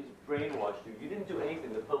life. She's brainwashed you. You didn't do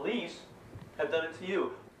anything. The police have done it to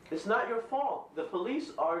you. It's not your fault. The police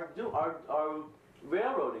are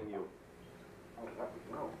railroading you.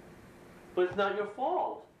 But it's not your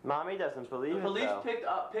fault. Mommy doesn't believe it, The police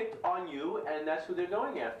though. picked on you, and that's who they're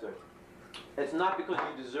going after. It's not because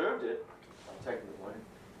you deserved it. I'm taking the blame.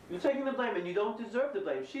 You're taking the blame, and you don't deserve the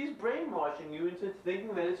blame. She's brainwashing you into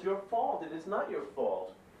thinking that it's your fault, and it's not your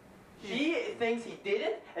fault. She thinks he did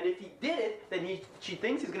it, and if he did it, then she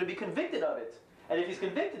thinks he's going to be convicted of it. And if he's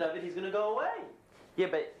convicted of it, he's going to go away. Yeah,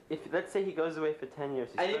 but let's say he goes away for 10 years,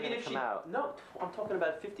 he's still going to come out. No, I'm talking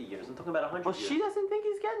about 50 years. I'm talking about 100 Well, years. she doesn't think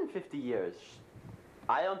he's getting 50 years.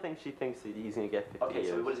 I don't think she thinks that he's going to get 50 years. Okay,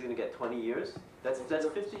 so what is he going to get, 20 years? That's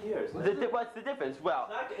 50 years. What's the difference? Well,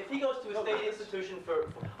 If he goes to a state institution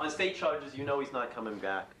on state charges, you know he's not coming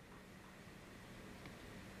back.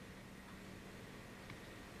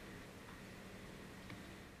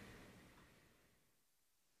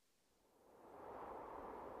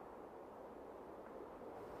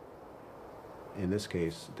 In this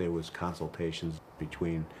case, there was consultations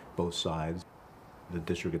between both sides, the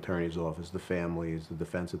district attorney's office, the families, the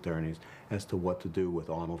defense attorneys, as to what to do with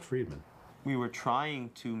Arnold Friedman. we were trying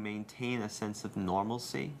to maintain a sense of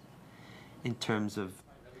normalcy in terms of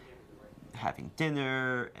having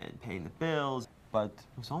dinner and paying the bills, but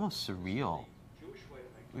it was almost surreal.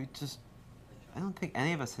 I don't think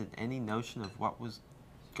any of us had any notion of what was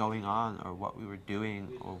going on or what we were doing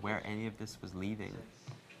or where any of this was leading.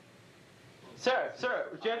 Sir,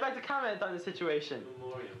 would you like to comment on the situation?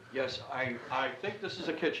 Yes, I think this is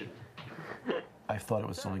a kitchen. I thought it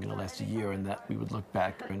was only going to last a year and that we would look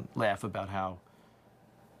back and laugh about how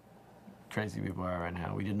crazy we were and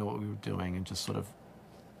how we didn't know what we were doing and just sort of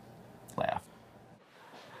laugh.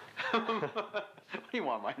 What do you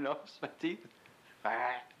want, my nose, my teeth?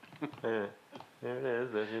 There it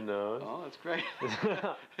is, there's your nose. Oh, that's great.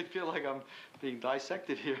 I feel like I'm being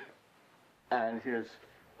dissected here. And here's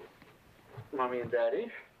Mommy and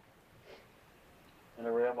Daddy. In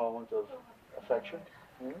a rare moment of affection.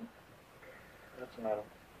 Hmm? What's the matter?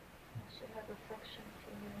 She had affection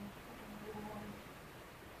for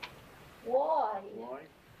you. Why? Why?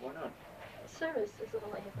 Why not? Serious, is it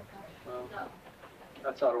all I have affection? Well, No.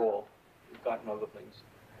 that's not all. We've gotten other things.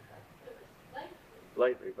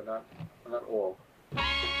 Lately, but not all.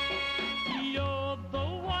 You're the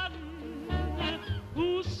one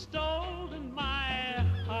who's stolen my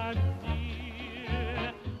heart,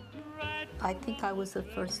 dear. I think I was the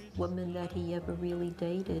first woman that he ever really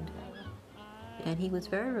dated. And he was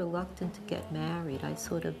very reluctant to get married. I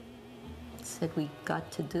sort of said, we got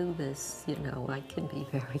to do this, you know, I can be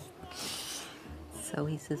very... So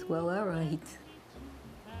he says, well, all right.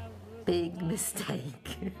 Big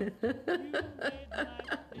mistake.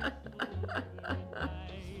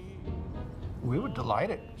 We were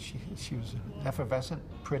delighted. She was effervescent,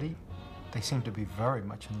 pretty. They seemed to be very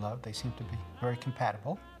much in love. They seemed to be very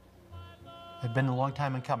compatible. It had been a long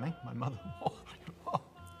time in coming. My mother, oh,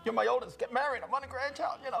 you're my oldest, get married, I want a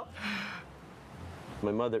grandchild, you know.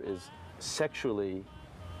 My mother is sexually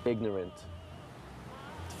ignorant.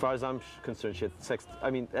 As far as I'm concerned, she had sex. I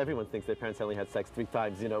mean, everyone thinks their parents only had sex 3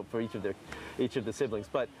 times, you know, for each of the siblings.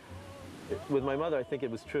 But with my mother, I think it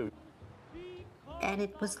was true. And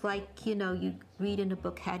it was like, you know, you read in a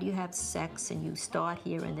book, how do you have sex? And you start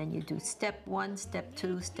here, and then you do step 1, step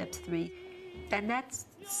 2, step 3. And that's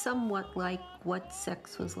somewhat like what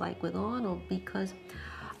sex was like with Arnold, because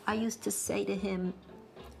I used to say to him,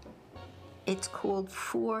 it's called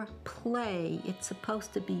foreplay. It's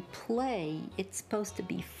supposed to be play. It's supposed to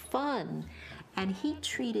be fun. And he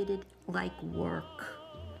treated it like work.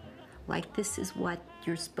 Like this is what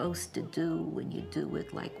you're supposed to do when you do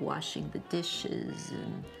it, like washing the dishes.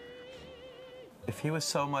 And If he was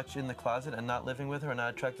so much in the closet and not living with her and not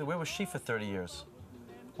attracted, where was she for 30 years?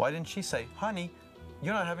 Why didn't she say, honey,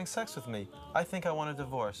 you're not having sex with me. I think I want a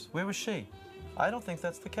divorce. Where was she? I don't think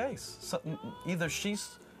that's the case. So, either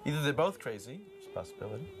they're both crazy, it's a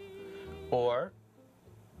possibility, or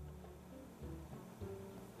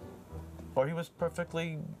he was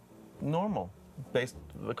perfectly normal, based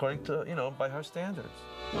according to, you know, by her standards.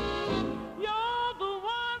 You're the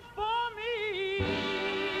one for me.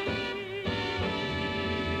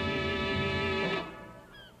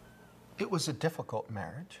 It was a difficult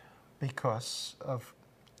marriage because of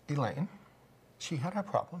Elaine. She had her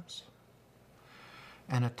problems.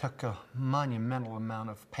 And it took a monumental amount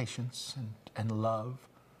of patience and love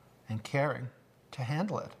and caring to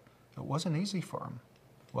handle it. It wasn't easy for him.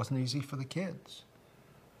 It wasn't easy for the kids.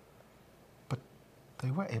 But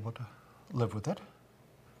they were able to live with it.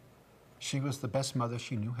 She was the best mother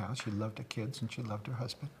she knew how. She loved her kids and she loved her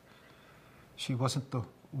husband. She wasn't the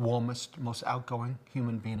warmest, most outgoing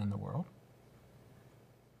human being in the world.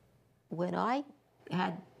 When I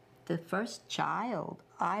had the first child,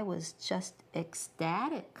 I was just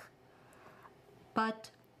ecstatic.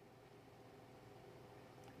 But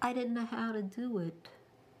I didn't know how to do it.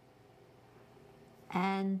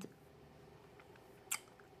 And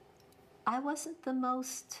I wasn't the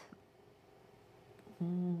most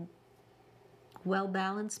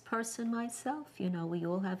well-balanced person myself. You know, we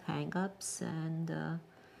all have hang-ups, and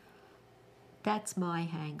that's my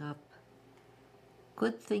hang-up.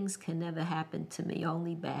 Good things can never happen to me,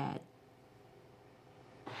 only bad.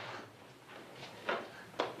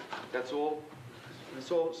 That's all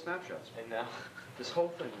snapshots. I know. This whole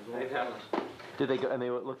thing is all photos. Did they go, and they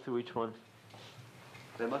look through each one?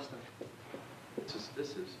 They must have.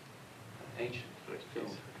 This is ancient.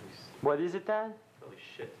 What is it, Dad? Holy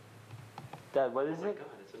shit. Dad, what is Oh my it? God,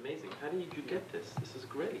 it's amazing. How did you get this? This is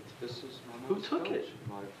great. This is my Who mom's took it?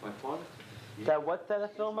 college. My father. Dad, what's that a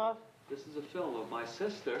film of? This is a film of my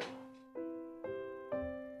sister.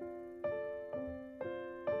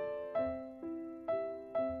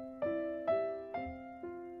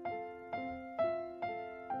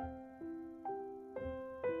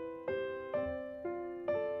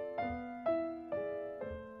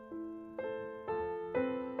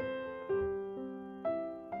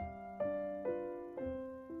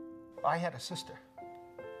 I had a sister.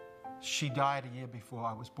 She died a year before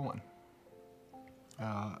I was born.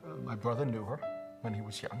 My brother knew her when he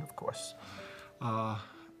was young, of course.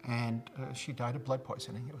 And she died of blood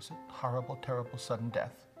poisoning. It was a horrible, terrible, sudden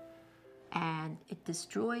death. And it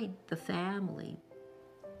destroyed the family.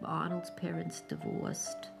 Arnold's parents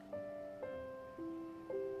divorced.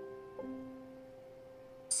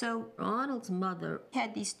 So Arnold's mother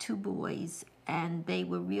had these two boys, and they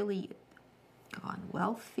were really gone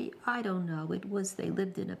wealthy. I don't know. They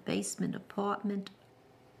lived in a basement apartment.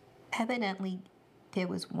 Evidently, there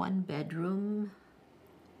was one bedroom,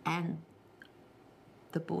 and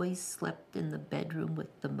the boys slept in the bedroom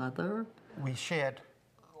with the mother. We shared,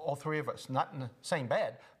 all three of us, not in the same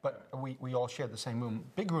bed, but we all shared the same room,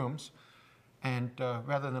 big rooms. And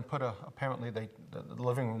rather than put apparently the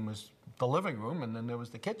living room was the living room, and then there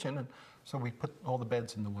was the kitchen, and so we put all the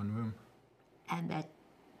beds in the one room. And that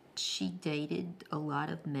she dated a lot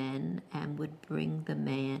of men and would bring the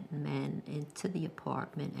men into the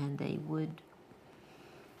apartment, and they would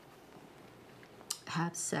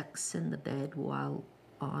have sex in the bed while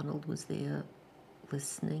Arnold was there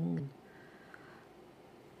listening.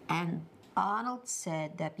 And Arnold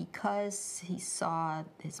said that because he saw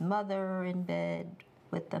his mother in bed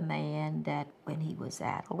with the man, that when he was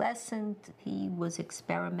adolescent, he was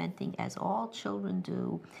experimenting, as all children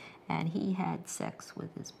do, and he had sex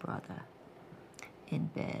with his brother in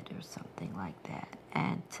bed or something like that.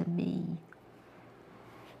 And to me,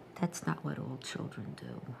 that's not what all children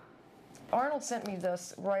do. Arnold sent me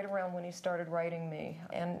this right around when he started writing me,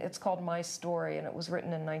 and it's called My Story, and it was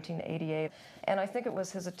written in 1988. And I think it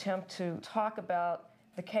was his attempt to talk about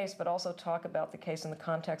the case, but also talk about the case in the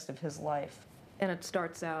context of his life. And it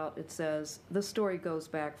starts out, it says, "The story goes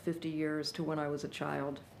back 50 years to when I was a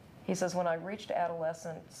child." He says, "When I reached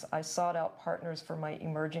adolescence, I sought out partners for my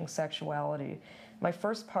emerging sexuality. My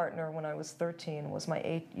first partner when I was 13 was my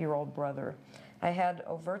 8-year-old brother. I had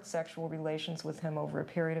overt sexual relations with him over a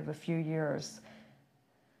period of a few years."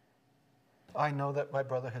 I know that my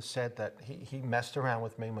brother has said that he messed around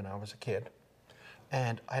with me when I was a kid,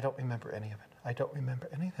 and I don't remember any of it. I don't remember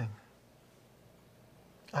anything.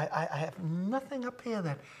 I have nothing up here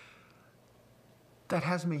that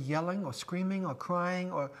has me yelling or screaming or crying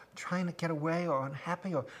or trying to get away or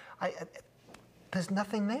unhappy, or there's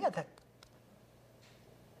nothing there that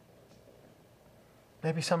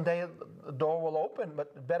Maybe someday the door will open,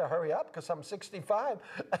 but better hurry up because I'm 65.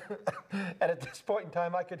 And at this point in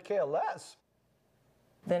time, I could care less.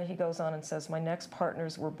 Then he goes on and says, my next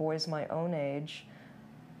partners were boys my own age,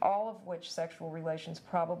 all of which sexual relations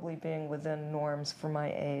probably being within norms for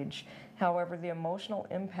my age. However, the emotional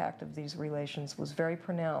impact of these relations was very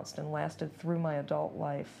pronounced and lasted through my adult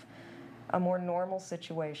life. A more normal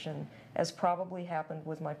situation, as probably happened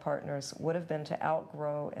with my partners, would have been to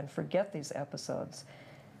outgrow and forget these episodes.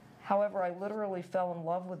 However, I literally fell in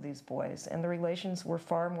love with these boys, and the relations were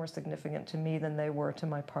far more significant to me than they were to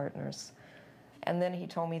my partners. And then he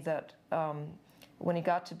told me that when he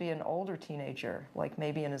got to be an older teenager, like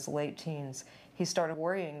maybe in his late teens, he started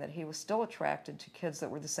worrying that he was still attracted to kids that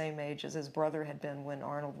were the same age as his brother had been when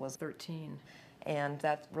Arnold was 13. And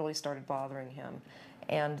that really started bothering him.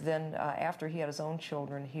 And then after he had his own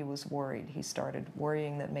children, he was worried. He started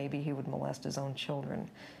worrying that maybe he would molest his own children.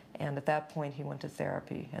 And at that point, he went to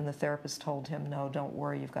therapy. And the therapist told him, no, don't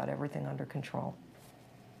worry, you've got everything under control.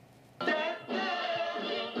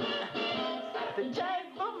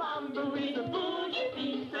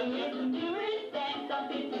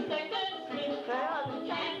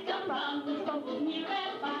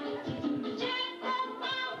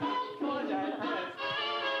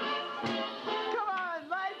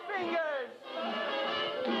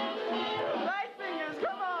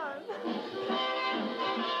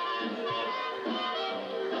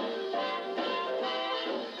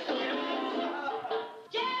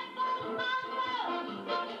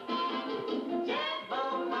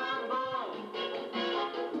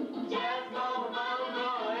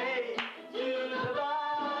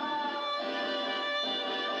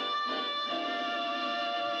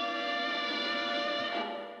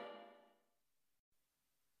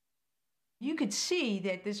 You could see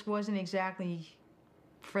that this wasn't exactly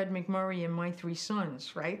Fred McMurray and My Three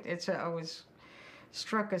Sons, right? It always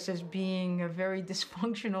struck us as being a very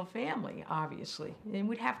dysfunctional family, obviously. And you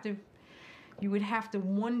would have to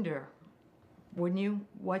wonder, wouldn't you,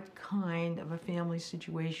 what kind of a family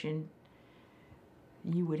situation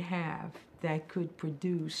you would have that could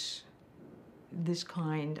produce this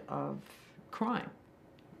kind of crime.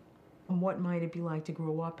 And what might it be like to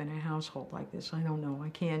grow up in a household like this? I don't know. I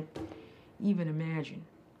can't even imagine.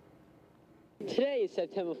 Today is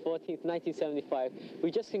September 14th, 1975. We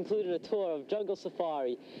just concluded a tour of Jungle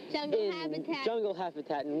Safari Jungle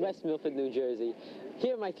Habitat in West Milford, New Jersey.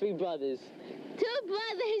 Here are my three brothers. Two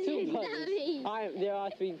brothers. There are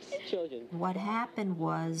three children. What happened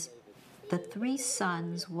was the three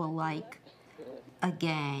sons were like a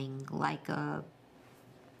gang, like a,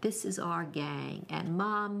 this is our gang. And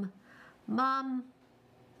Mom,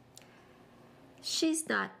 she's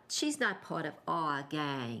not part of our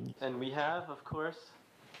gang. And we have, of course,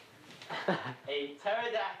 a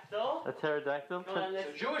pterodactyl. A pterodactyl?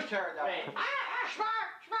 A Jewish pterodactyl.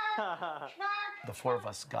 The four of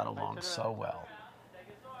us got along so well.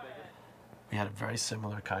 We had a very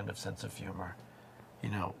similar kind of sense of humor. You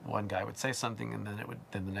know, one guy would say something and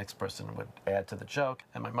then the next person would add to the joke.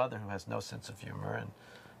 And my mother, who has no sense of humor, and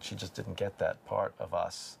she just didn't get that part of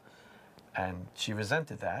us. And she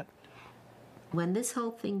resented that. When this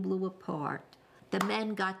whole thing blew apart, the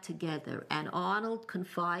men got together and Arnold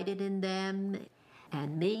confided in them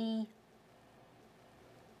and me.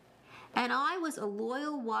 And I was a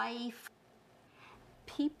loyal wife.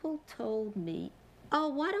 People told me, oh,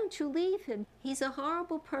 why don't you leave him? He's a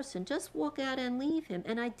horrible person. Just walk out and leave him.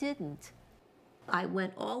 And I didn't. I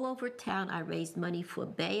went all over town. I raised money for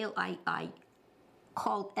bail. I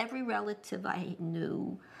called every relative I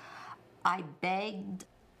knew. I begged.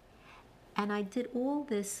 And I did all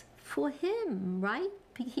this for him, right?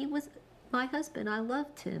 He was my husband. I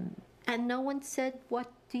loved him. And no one said, what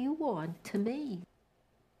do you want to me?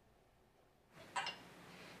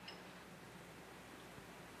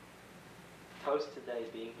 Toast today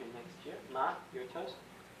being here next year. Mark, your toast?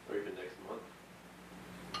 Or even next month.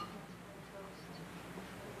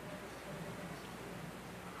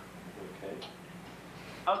 Okay.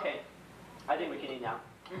 Okay. I think we can eat now.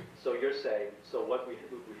 So you're saying, so what we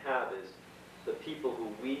have is the people who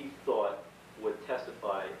we thought would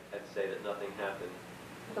testify and say that nothing happened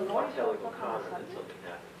are telling O'Connor that something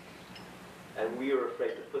happened. And we are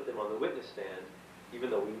afraid to put them on the witness stand, even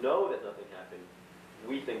though we know that nothing happened.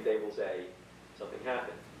 We think they will say something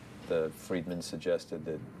happened. The Friedman suggested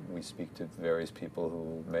that we speak to various people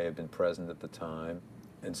who may have been present at the time,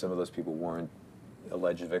 and some of those people weren't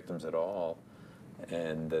alleged victims at all,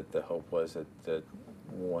 and that the hope was that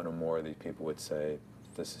one or more of these people would say,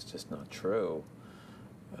 this is just not true,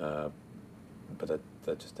 but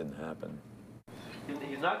that just didn't happen.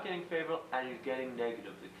 He's not getting favorable, and he's getting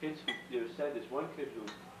negative. The kids who they said, there's one kid who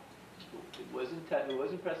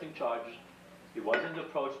wasn't pressing charges. He wasn't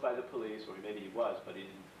approached by the police, or maybe he was, but he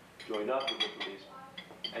didn't join up with the police.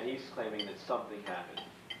 And he's claiming that something happened.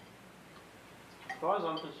 As far as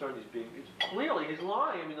I'm concerned, clearly he's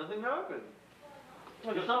lying. I mean, nothing happened.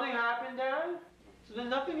 Did something happen, Dad? So then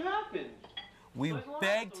nothing happened. We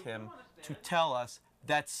begged him to tell us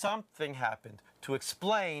that something happened, to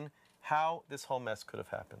explain how this whole mess could have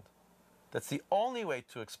happened. That's the only way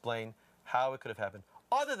to explain how it could have happened,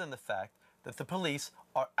 other than the fact that the police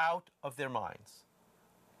are out of their minds.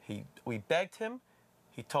 We begged him.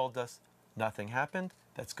 He told us nothing happened.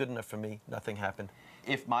 That's good enough for me. Nothing happened.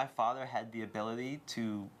 If my father had the ability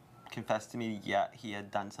to confess to me, yeah, he had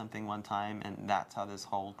done something one time and that's how this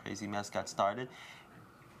whole crazy mess got started,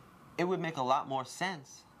 it would make a lot more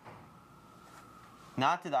sense.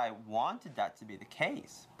 Not that I wanted that to be the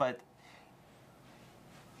case, but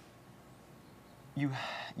you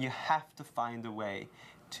have to find a way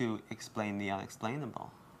to explain the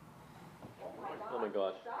unexplainable. Oh my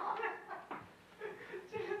gosh.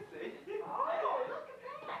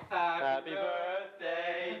 Happy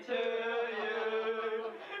birthday to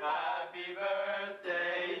you. Happy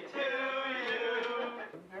birthday to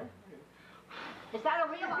you. Is that a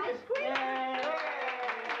real ice cream?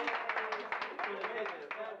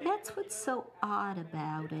 That's what's so odd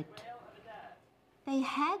about it. They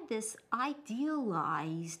had this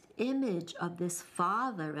idealized image of this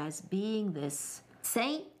father as being this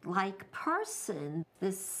saint-like person,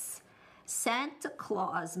 this Santa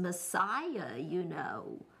Claus Messiah, you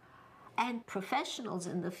know. And professionals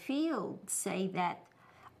in the field say that,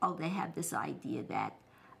 oh, they have this idea that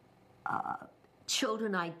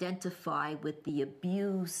children identify with the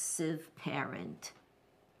abusive parent.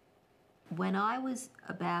 When I was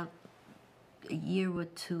about a year or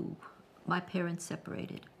two, my parents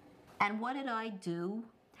separated. And what did I do?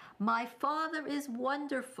 My father is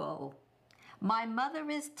wonderful. My mother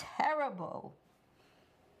is terrible.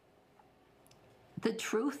 The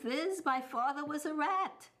truth is, my father was a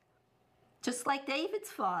rat. Just like David's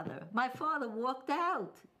father. My father walked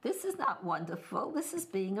out. This is not wonderful. This is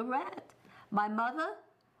being a rat. My mother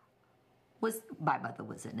was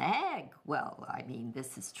an egg. Well, I mean,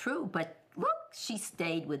 this is true, but look, she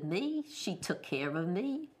stayed with me. She took care of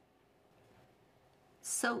me.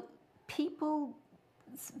 So people's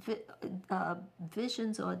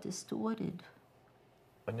visions are distorted.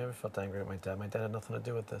 I never felt angry at my dad. My dad had nothing to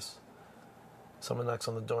do with this. Someone knocks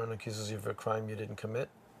on the door and accuses you of a crime you didn't commit.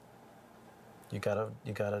 You gotta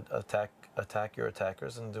attack your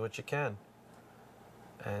attackers and do what you can.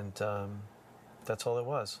 And that's all it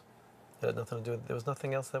was. It had nothing to do with, there was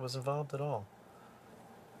nothing else that was involved at all.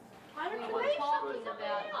 We were talking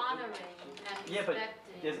about honoring and Yeah, but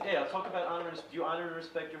respecting. I'll talk about honor. Do you honor and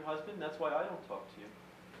respect your husband? That's why I don't talk to you.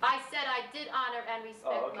 I said I did honor and respect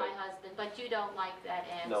Oh, okay. my husband, but you don't like that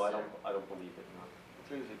answer. No, I don't believe it. No.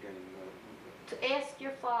 Things are getting To ask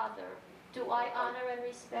your father, do I honor and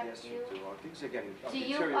respect yes, you? do. Things are getting Do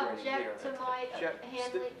you deteriorating object here. to my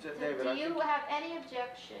handling? David, Do you have any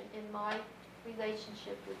objection in my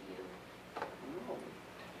relationship with you? No.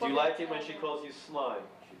 Do you like it when she calls you slime?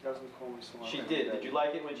 She doesn't call me slime. She did. Did you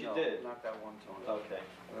like it when she did? Not that one time. Okay.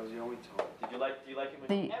 That was the only time. Do you like it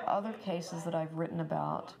when The other cases that I've written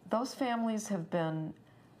about, those families have been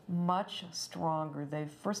much stronger.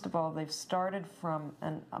 First of all, they've started from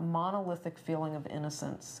a monolithic feeling of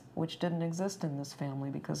innocence, which didn't exist in this family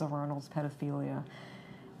because of Arnold's pedophilia.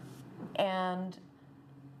 And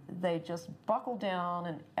they just buckle down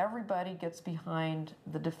and everybody gets behind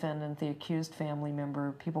the defendant, the accused family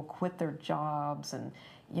member. People quit their jobs and,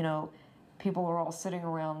 you know, people are all sitting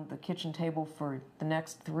around the kitchen table for the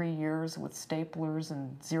next 3 years with staplers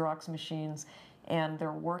and Xerox machines, and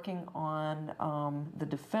they're working on the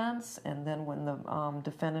defense, and then when the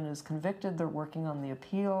defendant is convicted, they're working on the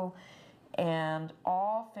appeal, and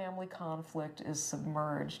all family conflict is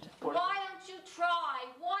submerged. Why don't you try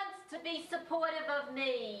once to be supportive of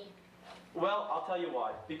me? Well, I'll tell you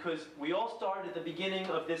why. Because we all started at the beginning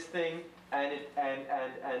of this thing, and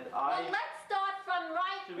I. Well, let's start from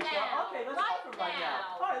right Should we now. start? Okay, let's start from right now.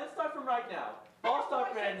 All right, let's start from right now. All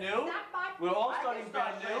start brand new. We're all starting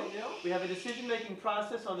brand new. We have a decision-making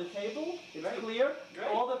process on the table. It's clear.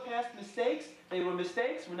 All the past mistakes, they were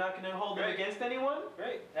mistakes. We're not going to hold them against anyone.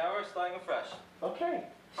 Great. Now we're starting afresh. Okay.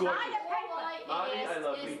 All Gorgeous. I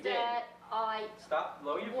asked is that I Stop,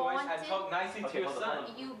 lower your voice, and talk nicely to your son.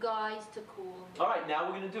 you guys to cool me. All right, now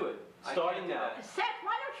we're going to do it. Starting now. Seth,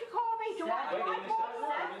 why don't you call me? Do I Wait, let me start now.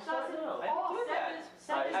 Let me start now. I didn't do that. And she's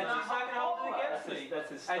not going to hold it against me. That's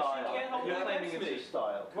his And style. she can't hold You're it claiming against it's me. your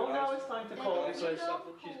style. Well, now it's time to call Then because you know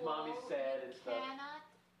she's who mommy's sad and stuff. Cannot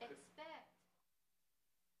expect.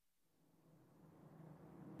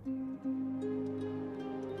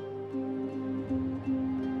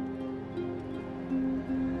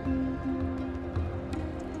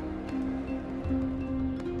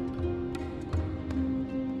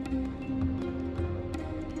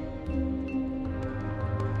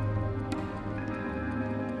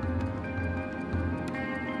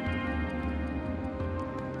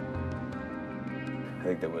 I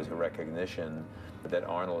think there was a recognition that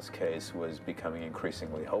Arnold's case was becoming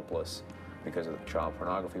increasingly hopeless because of the child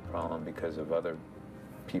pornography problem, because of other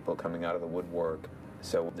people coming out of the woodwork.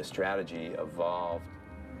 So the strategy evolved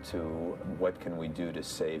to what can we do to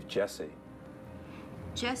save Jesse?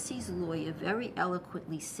 Jesse's lawyer very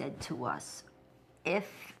eloquently said to us,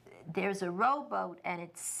 if there's a rowboat and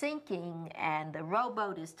it's sinking and the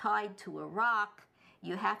rowboat is tied to a rock,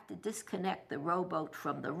 you have to disconnect the rowboat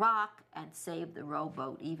from the rock and save the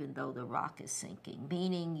rowboat even though the rock is sinking,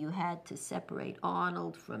 meaning you had to separate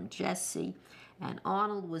Arnold from Jesse, and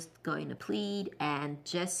Arnold was going to plead and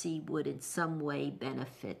Jesse would in some way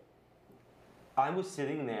benefit. I was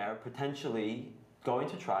sitting there potentially going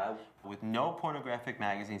to trial with no pornographic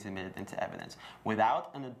magazines admitted into evidence, without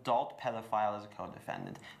an adult pedophile as a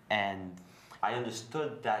co-defendant, and I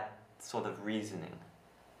understood that sort of reasoning.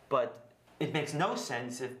 But it makes no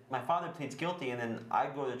sense if my father pleads guilty and then I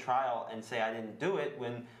go to trial and say I didn't do it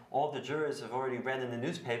when all the jurors have already read in the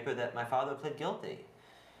newspaper that my father pled guilty.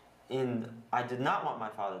 And I did not want my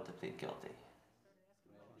father to plead guilty.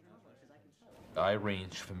 I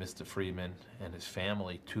arranged for Mr. Friedman and his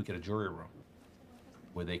family to get a jury room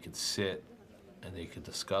where they could sit and they could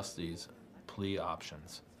discuss these plea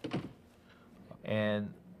options.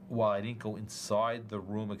 And while I didn't go inside the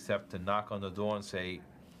room except to knock on the door and say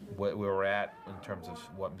what we were at in terms of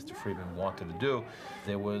what Mr. Friedman wanted to do,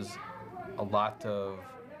 there was a lot of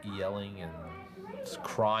yelling and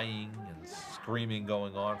crying and screaming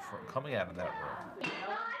going on coming out of that room.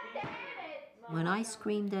 When I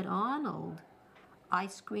screamed at Arnold, I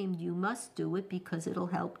screamed, you must do it because it'll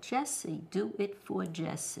help Jesse. Do it for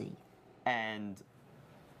Jesse. And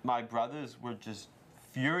my brothers were just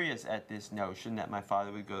furious at this notion that my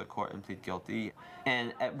father would go to court and plead guilty.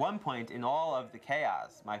 And at one point, in all of the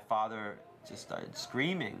chaos, my father just started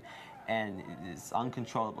screaming and his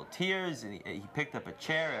uncontrollable tears, and he picked up a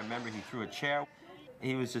chair. I remember he threw a chair.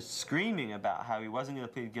 He was just screaming about how he wasn't going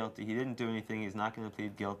to plead guilty. He didn't do anything. He's not going to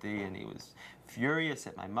plead guilty. And he was furious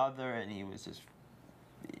at my mother, and he was just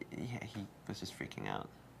freaking out.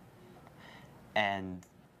 And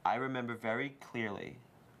I remember very clearly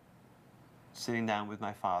sitting down with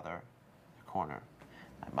my father in the corner.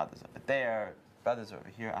 My mother's over there, brother's over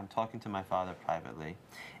here. I'm talking to my father privately,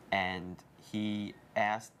 and he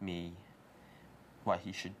asked me what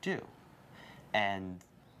he should do. And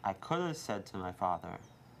I could have said to my father,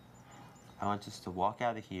 I want us to walk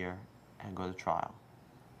out of here and go to trial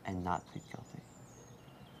and not plead guilty.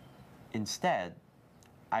 Instead,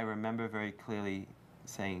 I remember very clearly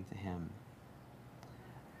saying to him,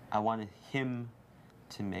 I wanted him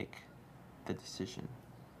to make the decision.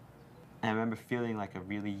 And I remember feeling like a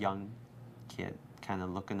really young kid, kind of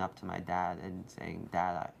looking up to my dad and saying,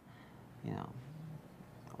 Dad, I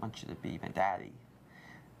want you to be my daddy.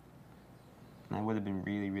 And I would have been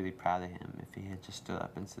really, really proud of him if he had just stood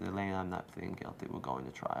up and said, Elaine, I'm not pleading guilty, we're going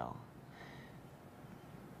to trial.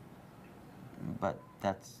 But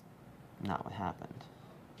that's not what happened.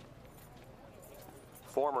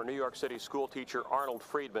 Former New York City school teacher Arnold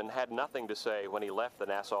Friedman had nothing to say when he left the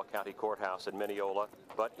Nassau County Courthouse in Mineola,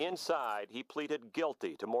 but inside he pleaded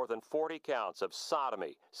guilty to more than 40 counts of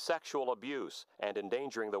sodomy, sexual abuse, and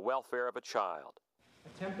endangering the welfare of a child.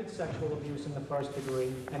 Attempted sexual abuse in the first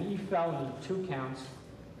degree, an E-felony, 2 counts,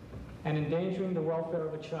 and endangering the welfare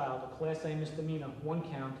of a child, a Class A misdemeanor, 1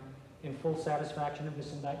 count, in full satisfaction of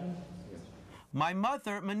this indictment? My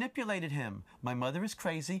mother manipulated him. My mother is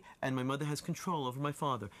crazy, and my mother has control over my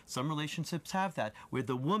father. Some relationships have that, where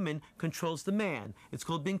the woman controls the man. It's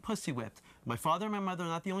called being pussy whipped. My father and my mother are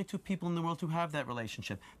not the only 2 people in the world who have that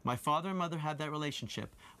relationship. My father and mother had that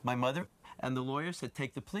relationship. My mother and the lawyer said,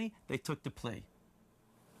 take the plea. They took the plea.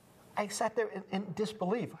 I sat there in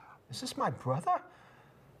disbelief. Is this my brother?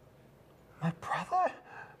 My brother?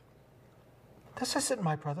 This isn't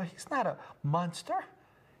my brother. He's not a monster.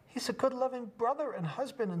 He's a good, loving brother and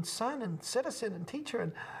husband and son and citizen and teacher,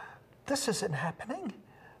 and this isn't happening.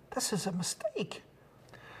 This is a mistake.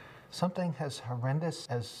 Something as horrendous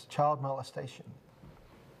as child molestation.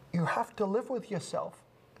 You have to live with yourself.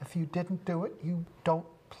 If you didn't do it, you don't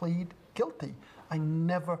plead guilty. I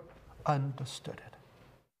never understood it.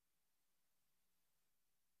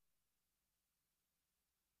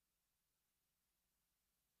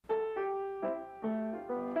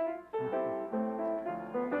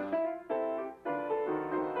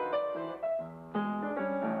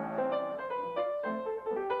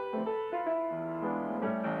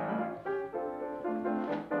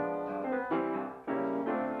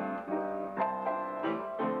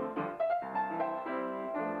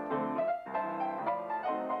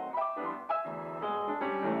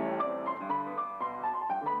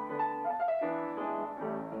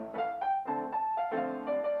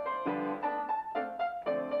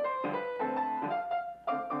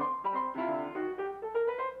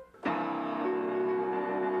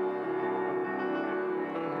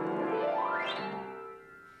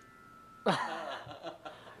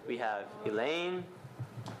 We have Elaine,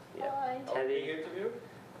 Teddy,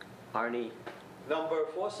 Arnie. Number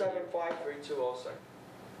 4753206.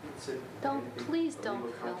 Please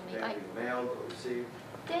don't film me. Mailed or received.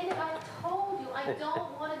 David, I told you I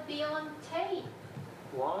don't want to be on tape.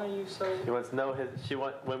 Why are you so? She wants to know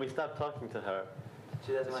when we stop talking to her.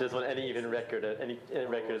 She doesn't want any even record, any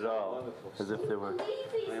record at all. As if there were.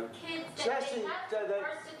 Jesse,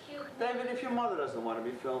 David, if your mother doesn't want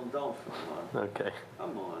to be filmed, don't film her. Okay.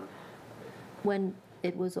 Come on. When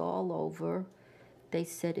it was all over, they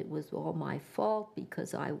said it was all my fault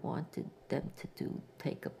because I wanted them to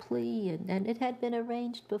take a plea, and it had been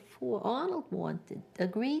arranged before. Arnold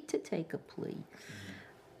agreed to take a plea.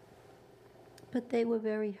 But they were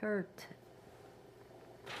very hurt.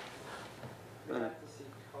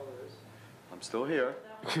 I'm still here.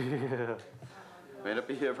 Yeah. May not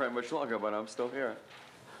be here very much longer, but I'm still here.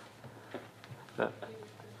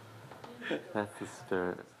 That's the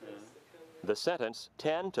spirit. The sentence,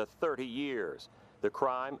 10 to 30 years. The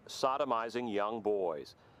crime, sodomizing young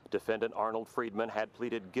boys. Defendant Arnold Friedman had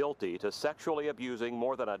pleaded guilty to sexually abusing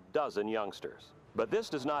more than a dozen youngsters. But this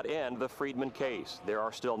does not end the Friedman case. There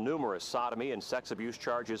are still numerous sodomy and sex abuse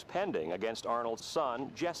charges pending against Arnold's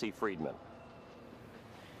son, Jesse Friedman.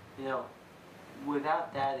 You know,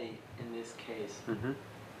 without Daddy in this case,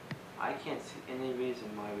 I can't see any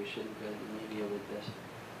reason why we shouldn't go to the media with this.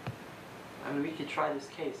 I mean, we could try this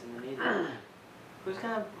case in the media. Who's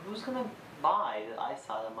gonna buy that I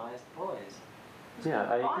sodomized boys? Yeah,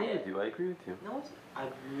 I agree with you. I agree with you. No,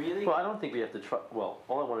 I really. Well, I don't think we have to try. Well,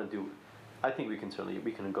 all I want to do, I think we can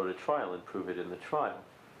go to trial and prove it in the trial.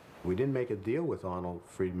 We didn't make a deal with Arnold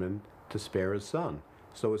Friedman to spare his son.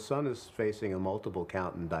 So his son is facing a multiple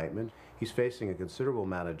count indictment. He's facing a considerable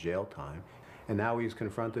amount of jail time. And now he's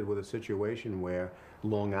confronted with a situation where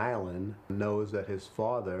Long Island knows that his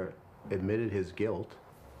father admitted his guilt,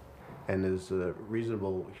 and there's a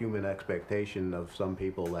reasonable human expectation of some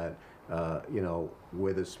people that, you know,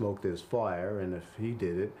 where there's smoke, there's fire, and if he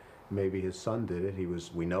did it, maybe his son did it.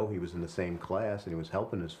 We know he was in the same class and he was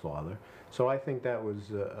helping his father. So I think that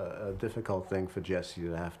was a difficult thing for Jesse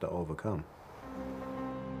to have to overcome.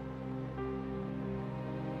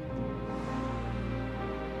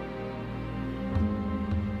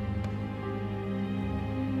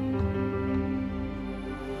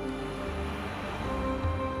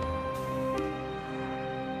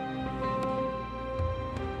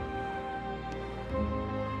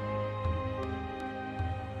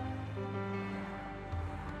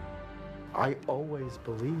 I always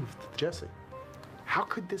believed Jesse. How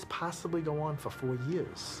could this possibly go on for 4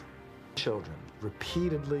 years? Children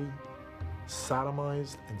repeatedly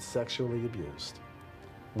sodomized and sexually abused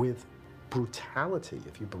with brutality,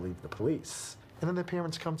 if you believe the police. And then their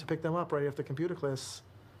parents come to pick them up right after computer class,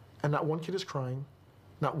 and not one kid is crying.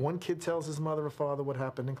 Not one kid tells his mother or father what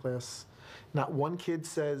happened in class. Not one kid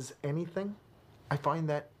says anything. I find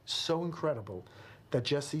that so incredible that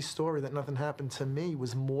Jesse's story that nothing happened to me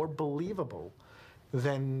was more believable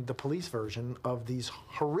than the police version of these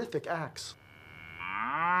horrific acts.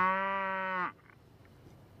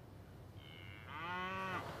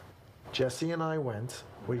 Jesse and I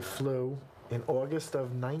we flew in August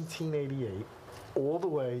of 1988 all the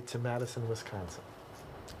way to Madison, Wisconsin,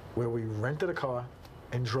 where we rented a car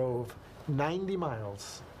and drove 90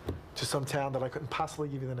 miles to some town that I couldn't possibly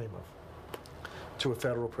give you the name of, to a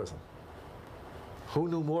federal prison. Who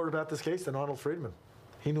knew more about this case than Arnold Friedman?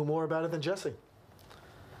 He knew more about it than Jesse.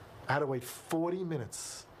 I had to wait 40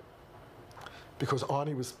 minutes because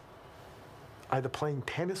Arnie was either playing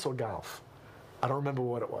tennis or golf. I don't remember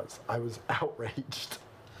what it was. I was outraged.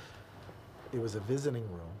 It was a visiting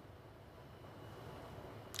room.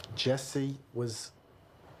 Jesse was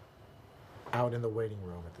out in the waiting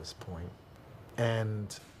room at this point,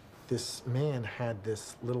 and this man had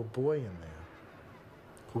this little boy in there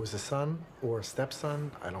who was a son or a stepson,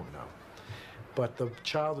 I don't know. But the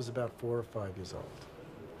child was about 4 or 5 years old.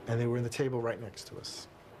 And they were in the table right next to us.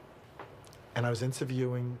 And I was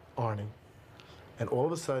interviewing Arnie, and all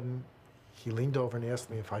of a sudden, he leaned over and asked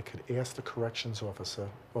me if I could ask the corrections officer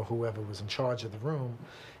or whoever was in charge of the room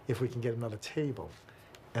if we can get another table.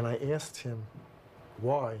 And I asked him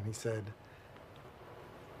why, and he said,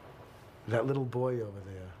 that little boy over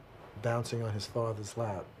there, bouncing on his father's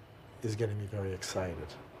lap, is getting me very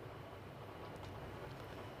excited.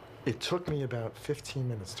 It took me about 15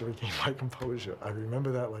 minutes to regain my composure. I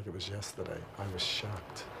remember that like it was yesterday. I was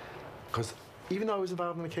shocked. Because even though I was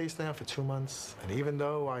involved in the case now for 2 months, and even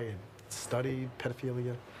though I had studied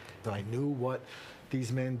pedophilia, and I knew what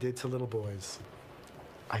these men did to little boys,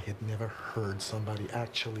 I had never heard somebody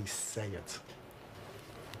actually say it.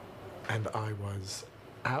 And I was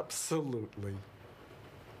absolutely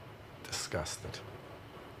disgusted.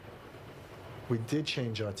 We did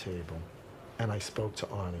change our table, and I spoke to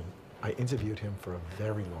Arnie. I interviewed him for a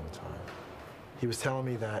very long time. He was telling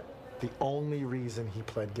me that the only reason he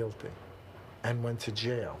pled guilty and went to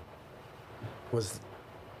jail was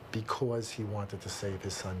because he wanted to save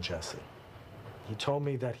his son, Jesse. He told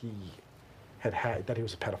me that he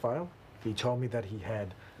was a pedophile. He told me that he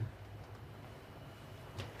had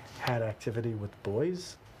activity with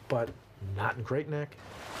boys, but not in Great Neck.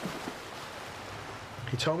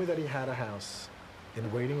 He told me that he had a house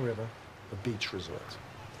in Wading River, a beach resort,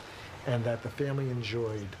 and that the family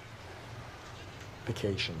enjoyed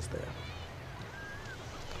vacations there.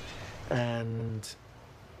 And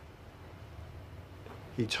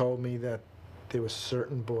he told me that there were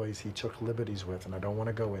certain boys he took liberties with, and I don't want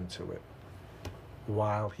to go into it,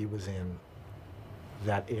 while he was in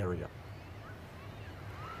that area.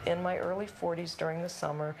 In my early 40s during the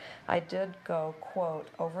summer, I did go, quote,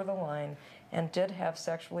 over the line and did have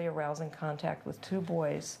sexually arousing contact with 2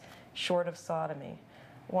 boys, short of sodomy.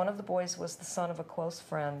 One of the boys was the son of a close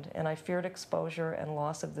friend, and I feared exposure and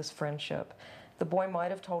loss of this friendship. The boy might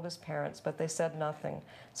have told his parents, but they said nothing,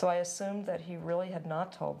 so I assumed that he really had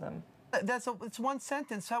not told them. It's one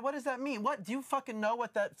sentence. What does that mean? What, do you fucking know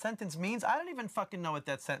what that sentence means? I don't even fucking know what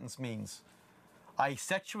that sentence means. I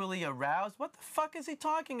sexually aroused? What the fuck is he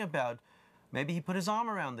talking about? Maybe he put his arm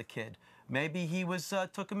around the kid. Maybe he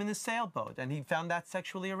took him in his sailboat and he found that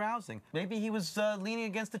sexually arousing. Maybe he was leaning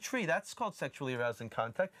against a tree. That's called sexually arousing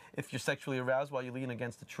contact. If you're sexually aroused while you lean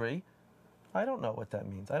against a tree. I don't know what that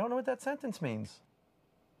means. I don't know what that sentence means.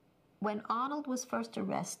 When Arnold was first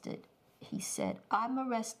arrested, he said, "I'm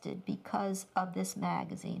arrested because of this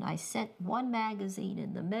magazine. I sent one magazine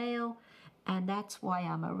in the mail, and that's why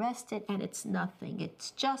I'm arrested, and it's nothing.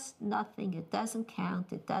 It's just nothing. It doesn't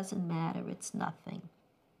count. It doesn't matter. It's nothing."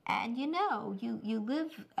 And you know, you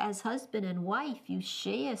live as husband and wife. You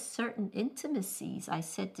share certain intimacies. I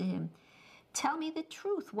said to him, "Tell me the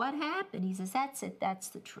truth. What happened?" He says, "That's it. That's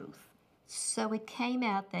the truth." So it came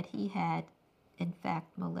out that he had, in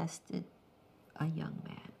fact, molested a young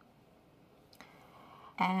man.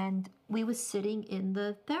 And we were sitting in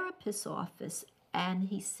the therapist's office, and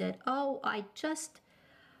he said, "Oh, I just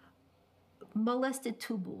molested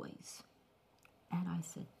 2 boys." And I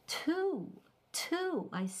said, Two?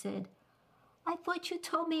 I said, "I thought you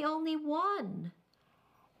told me only 1.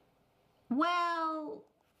 Well,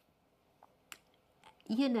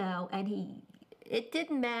 you know, and it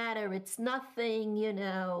didn't matter, it's nothing, you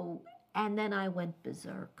know. And then I went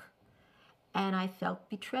berserk, and I felt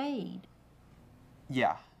betrayed.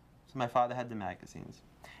 Yeah, so my father had the magazines.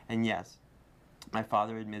 And yes, my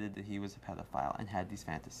father admitted that he was a pedophile and had these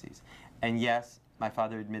fantasies. And yes, my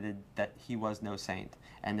father admitted that he was no saint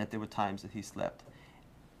and that there were times that he slipped.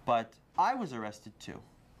 But I was arrested too,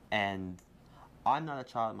 and I'm not a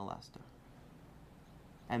child molester.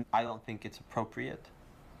 And I don't think it's appropriate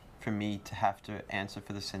for me to have to answer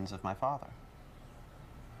for the sins of my father.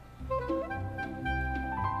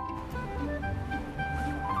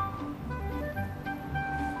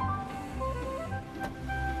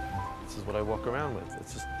 This is what I walk around with.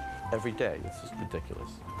 It's just every day. It's just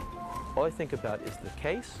ridiculous. All I think about is the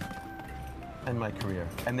case And my career.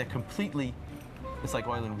 And they're completely, it's like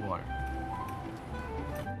oil and water.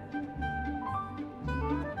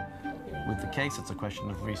 With the case, it's a question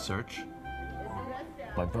of research.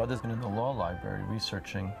 My brother's been in the law library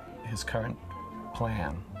researching his current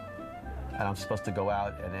plan. And I'm supposed to go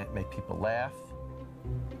out and make people laugh.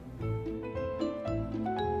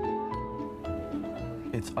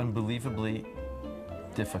 It's unbelievably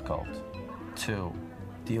difficult to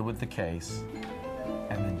deal with the case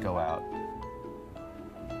and then go out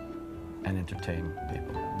and entertain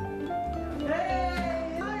people.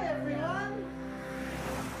 Hey! Hi, everyone!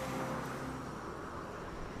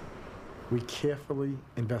 We carefully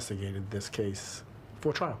investigated this case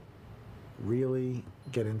for trial. Really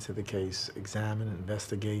get into the case, examine,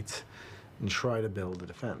 investigate, and try to build a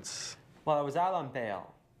defense. While I was out on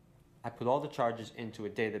bail, I put all the charges into a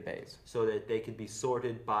database so that they could be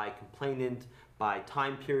sorted by complainant, by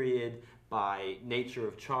time period, by nature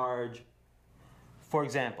of charge. For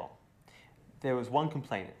example, there was one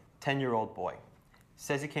complainant, 10-year-old boy,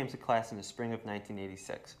 says he came to class in the spring of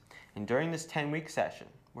 1986. And during this 10-week session,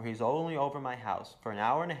 where he's only over my house for an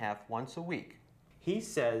hour and a half once a week, he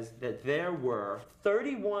says that there were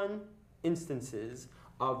 31 instances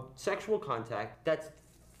of sexual contact. That's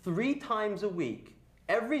 3 times a week,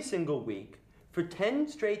 every single week, for 10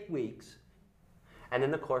 straight weeks, and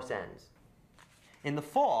then the course ends. In the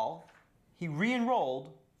fall, he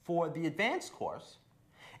re-enrolled for the advanced course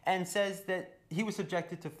and says that he was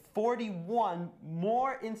subjected to 41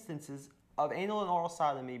 more instances of anal and oral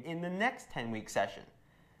sodomy in the next 10-week session.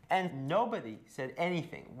 And nobody said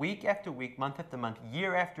anything, week after week, month after month,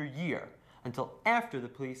 year after year, until after the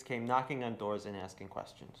police came knocking on doors and asking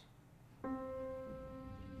questions.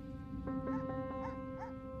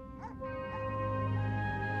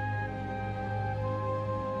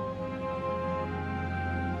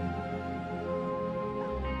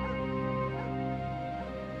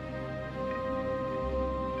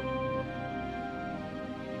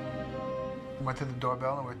 Went to the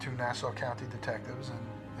doorbell, and there were two Nassau County detectives, and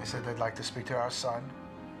they said they'd like to speak to our son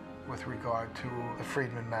with regard to the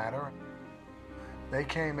Friedman matter. They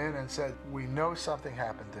came in and said, we know something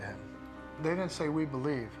happened to him. They didn't say we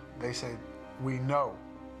believe, they said we know,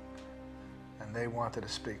 and they wanted to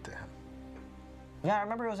speak to him. Yeah, I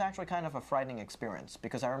remember it was actually kind of a frightening experience,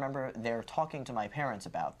 because I remember they're talking to my parents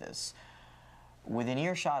about this. Within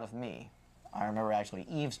earshot of me, I remember actually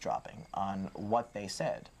eavesdropping on what they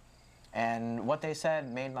said. And what they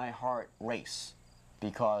said made my heart race,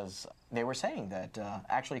 because they were saying that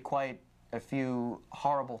actually quite a few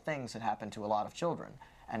horrible things had happened to a lot of children,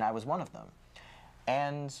 and I was one of them.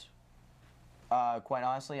 And quite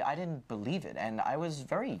honestly, I didn't believe it, and I was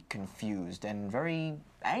very confused and very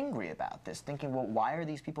angry about this, thinking, well, why are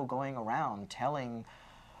these people going around telling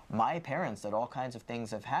my parents that all kinds of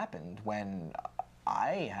things have happened when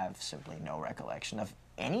I have simply no recollection of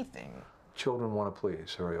anything? Children want to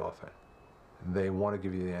please very often. They want to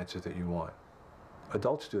give you the answers that you want.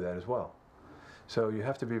 Adults do that as well. So you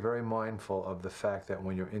have to be very mindful of the fact that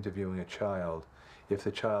when you're interviewing a child, if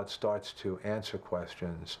the child starts to answer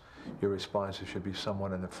questions, your responses should be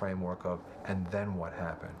somewhat in the framework of, and then what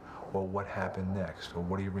happened? Or what happened next? Or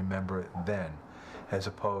what do you remember then? As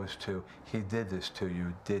opposed to, he did this to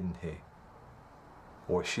you, didn't he?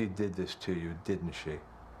 Or she did this to you, didn't she?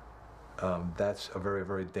 That's a very,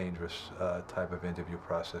 very dangerous type of interview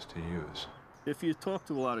process to use. If you talk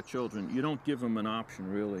to a lot of children, you don't give them an option,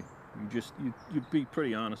 really. You be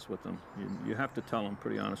pretty honest with them. You have to tell them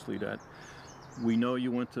pretty honestly that we know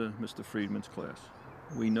you went to Mr. Friedman's class.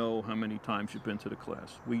 We know how many times you've been to the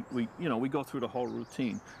class. We go through the whole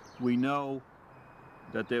routine. We know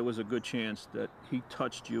that there was a good chance that he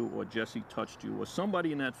touched you, or Jesse touched you, or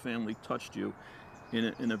somebody in that family touched you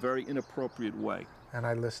in a very inappropriate way. And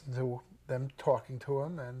I listened to them talking to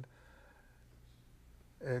him, and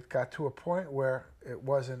it got to a point where it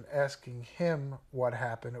wasn't asking him what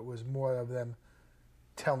happened, it was more of them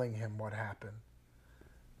telling him what happened.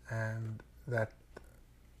 And that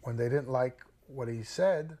when they didn't like what he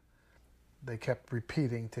said, they kept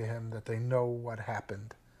repeating to him that they know what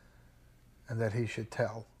happened and that he should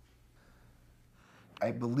tell.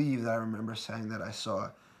 I believe that I remember saying that I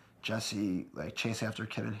saw Jesse like chase after a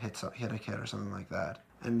kid and hit a kid or something like that.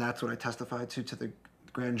 And that's what I testified to the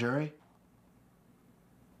grand jury.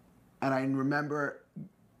 And I remember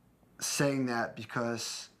saying that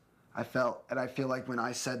because I feel like when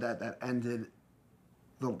I said that, that ended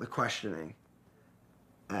the questioning.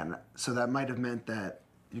 And so that might have meant that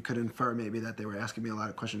you could infer maybe that they were asking me a lot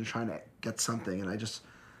of questions, trying to get something, and I just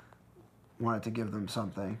wanted to give them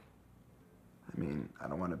something. I mean, I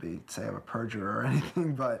don't want to say I'm a perjurer or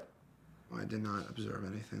anything, but I did not observe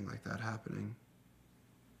anything like that happening.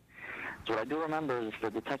 So what I do remember is the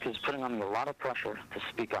detectives putting on me a lot of pressure to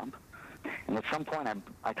speak up. And at some point,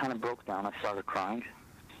 I kind of broke down. I started crying.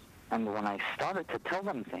 And when I started to tell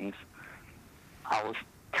them things, I was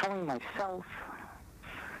telling myself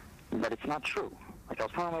that it's not true. Like, I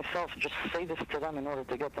was telling myself, just say this to them in order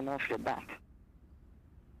to get them off your back.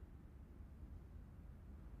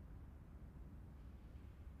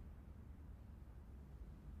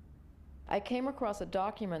 I came across a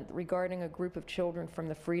document regarding a group of children from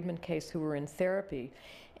the Friedman case who were in therapy,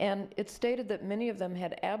 and it stated that many of them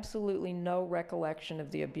had absolutely no recollection of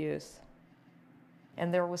the abuse.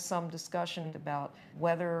 And there was some discussion about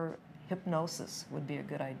whether hypnosis would be a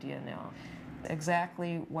good idea now.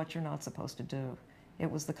 Exactly what you're not supposed to do. It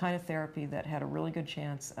was the kind of therapy that had a really good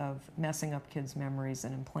chance of messing up kids' memories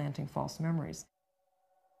and implanting false memories.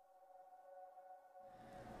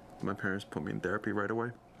 My parents put me in therapy right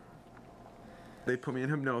away. They put me in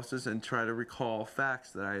hypnosis and try to recall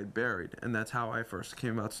facts that I had buried. And that's how I first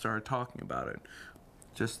came out, started talking about it.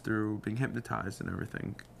 Just through being hypnotized and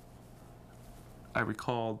everything. I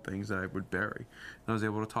recalled things that I would bury, and I was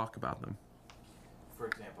able to talk about them. For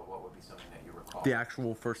example, what would be something that you recall? The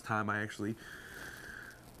actual first time I actually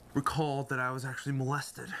recalled that I was actually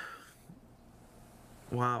molested.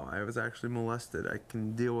 Wow, I was actually molested. I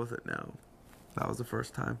can deal with it now. That was the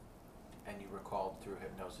first time. And you recalled through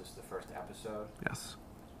hypnosis the first episode? Yes.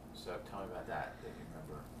 So tell me about that you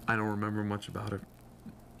remember. I don't remember much about it.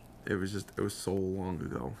 It was so long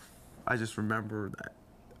ago. I just remember that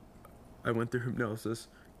I went through hypnosis,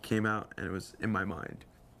 came out, and it was in my mind.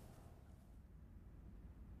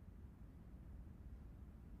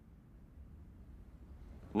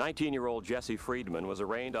 "19-year-old Jesse Friedman was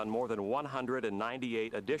arraigned on more than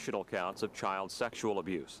 198 additional counts of child sexual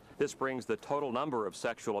abuse. This brings the total number of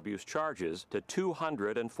sexual abuse charges to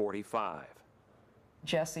 245.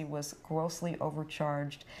 Jesse was grossly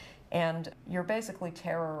overcharged, and you're basically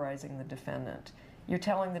terrorizing the defendant. You're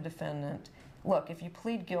telling the defendant, look, if you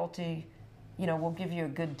plead guilty, we'll give you a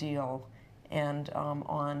good deal and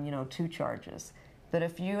on, 2 charges. But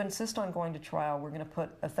if you insist on going to trial, we're going to put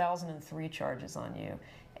 1,003 charges on you.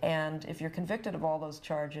 And if you're convicted of all those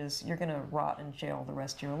charges, you're going to rot in jail the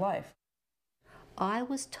rest of your life. I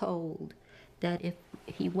was told that if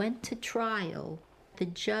he went to trial, the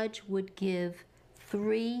judge would give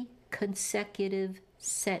 3 consecutive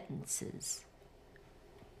sentences.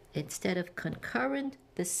 Instead of concurrent,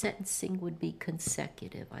 the sentencing would be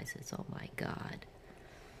consecutive. I says, oh my God.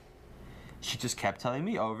 She just kept telling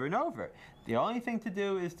me over and over, the only thing to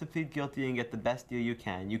do is to plead guilty and get the best deal you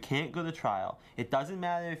can. You can't go to trial. It doesn't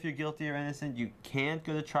matter if you're guilty or innocent. You can't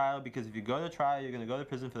go to trial, because if you go to trial, you're going to go to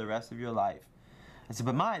prison for the rest of your life. I said,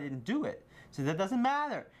 but Ma, I didn't do it. She said, that doesn't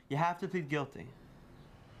matter. You have to plead guilty.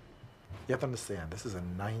 You have to understand, this is a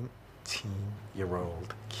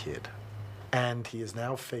 19-year-old kid, and he is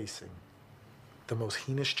now facing the most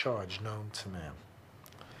heinous charge known to man.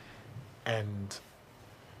 And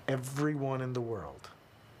everyone in the world,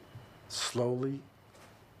 slowly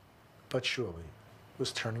but surely,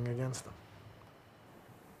 was turning against him.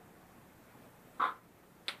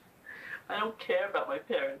 I don't care about my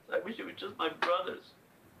parents. I wish it was just my brothers.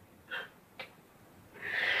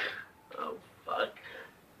 Oh, fuck.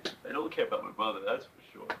 I don't care about my mother, that's for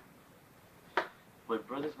sure. My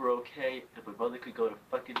brothers were okay, and my mother could go to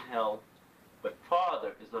fucking hell. My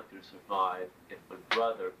father is not going to survive if my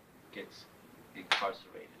brother gets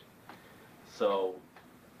incarcerated. So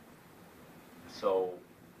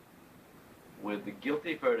when the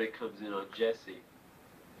guilty verdict comes in on Jesse,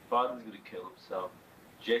 father's going to kill himself.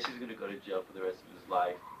 Jesse's going to go to jail for the rest of his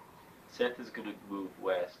life. Seth is going to move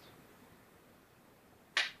west.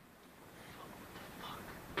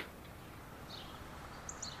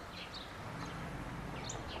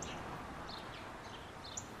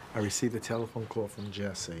 I received a telephone call from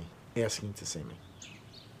Jesse asking to see me.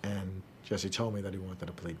 And Jesse told me that he wanted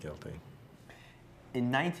to plead guilty.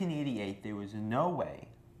 In 1988, there was no way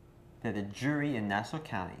that a jury in Nassau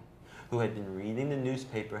County, who had been reading the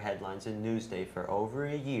newspaper headlines in Newsday for over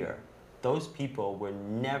a year, those people were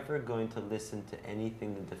never going to listen to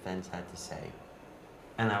anything the defense had to say.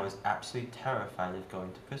 And I was absolutely terrified of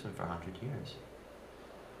going to prison for 100 years.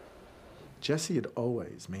 Jesse had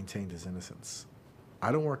always maintained his innocence.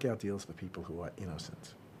 I don't work out deals for people who are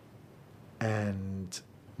innocent. And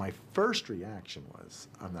my first reaction was,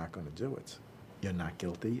 I'm not going to do it. You're not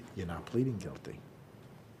guilty, you're not pleading guilty.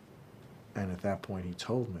 And at that point, he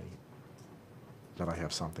told me that I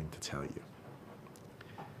have something to tell you.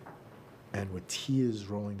 And with tears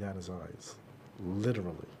rolling down his eyes,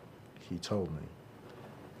 literally, he told me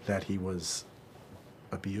that he was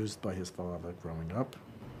abused by his father growing up,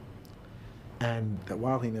 and that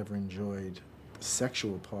while he never enjoyed the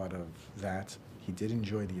sexual part of that, he did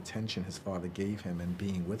enjoy the attention his father gave him and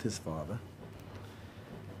being with his father,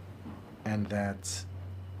 and that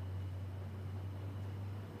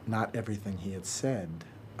not everything he had said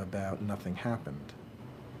about nothing happened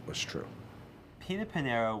was true. Peter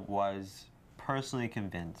Pinero was personally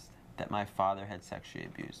convinced that my father had sexually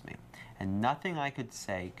abused me, and nothing I could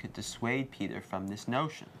say could dissuade Peter from this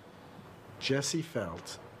notion. Jesse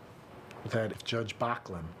felt that if Judge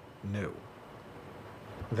Backlund knew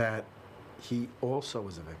that he also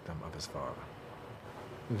was a victim of his father,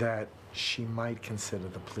 that she might consider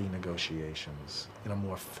the plea negotiations in a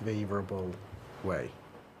more favorable way.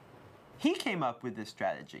 He came up with this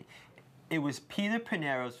strategy. It was Peter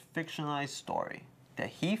Pinero's fictionalized story that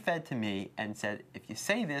he fed to me and said, if you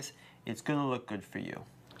say this, it's going to look good for you.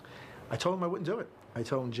 I told him I wouldn't do it. I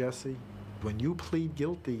told him, Jesse, when you plead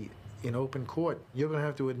guilty in open court, you're going to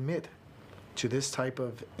have to admit to this type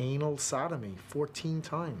of anal sodomy 14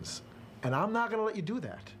 times. And I'm not going to let you do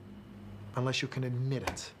that unless you can admit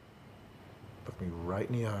it. Looked me right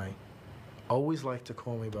in the eye, always liked to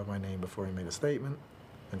call me by my name before he made a statement,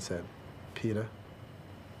 and said, Peter,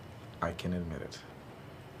 I can admit it.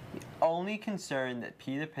 The only concern that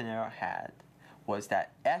Peter Pinero had was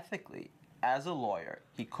that ethically, as a lawyer,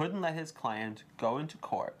 he couldn't let his client go into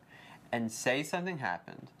court and say something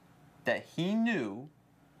happened that he knew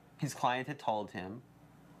his client had told him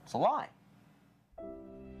was a lie.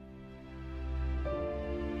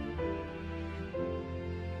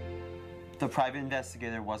 The private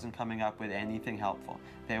investigator wasn't coming up with anything helpful.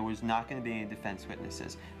 There was not going to be any defense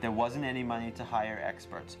witnesses. There wasn't any money to hire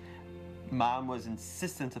experts. Mom was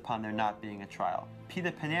insistent upon there not being a trial.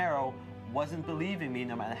 Peter Pinero wasn't believing me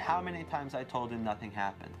no matter how many times I told him nothing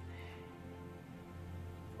happened.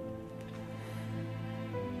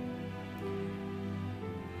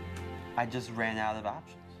 I just ran out of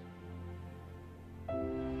options.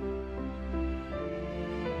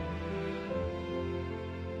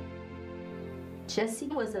 Jesse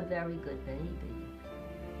was a very good baby.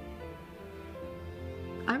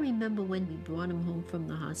 I remember when we brought him home from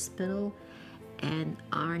the hospital and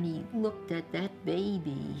Arnie looked at that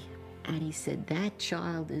baby and he said, "That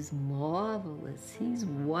child is marvelous. He's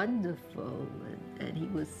wonderful." And he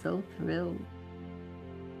was so thrilled.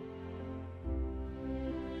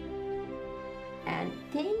 And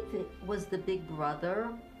David was the big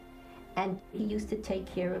brother, and he used to take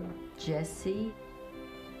care of Jesse.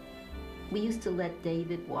 We used to let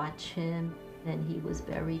David watch him, and he was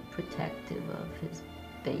very protective of his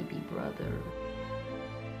baby brother.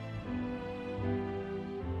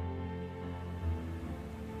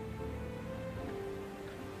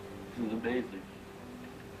 This is amazing.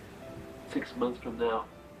 6 months from now,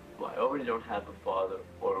 well, I already don't have a father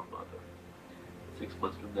or a mother. 6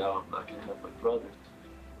 months from now, I'm not going to have my brothers.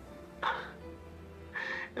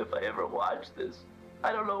 If I ever watch this,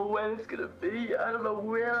 I don't know when it's going to be. I don't know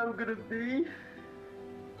where I'm going to be.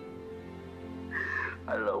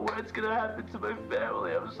 I don't know what's going to happen to my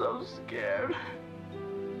family. I'm so scared.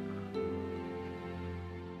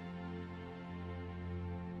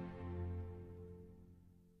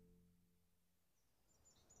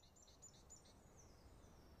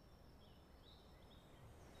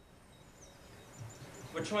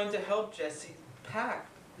 We're trying to help Jesse pack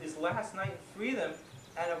his last night in freedom,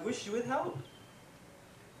 and I wish you would help.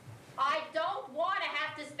 I don't want to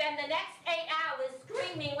have to spend the next 8 hours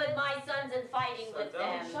screaming with my sons and fighting with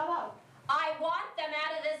them. Shut up. I want them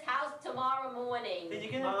out of this house tomorrow morning. Then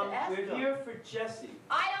you're gonna have to ask them. We're here for Jesse.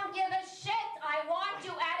 I don't give a shit. I want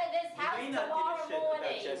you out of this house tomorrow morning.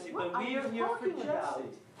 About Jesse, but we are here for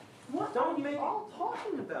Jesse. What are you all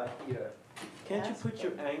talking about here? Can't you put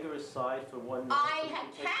your anger aside for 1 minute? I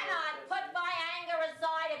cannot put my anger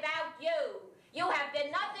aside about you. You have been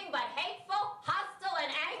nothing but hateful, hostile,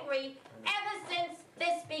 and angry ever since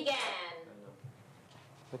this began.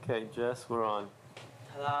 Okay, Jess, we're on.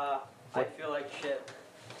 Ta-da. I feel like shit.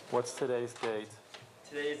 What's today's date?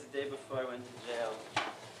 Today is the day before I went to jail.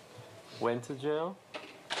 Went to jail?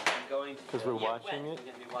 I'm going to jail. Because we're watching it? I'm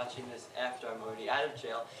going to be watching this after I'm already out of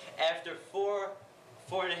jail. After four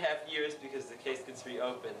and a half years, because the case gets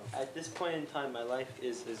reopened. At this point in time, my life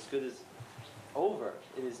is as good as over.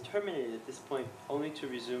 It is terminated at this point, only to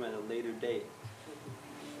resume at a later date.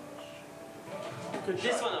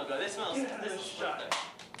 This one will go. This one will go.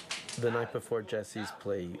 The night before Jesse's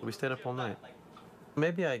plea, we stayed up all night.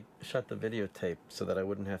 Maybe I shut the videotape so that I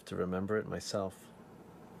wouldn't have to remember it myself.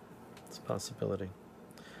 It's a possibility.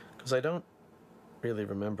 Because I don't really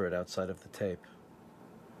remember it outside of the tape.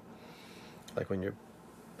 Like when your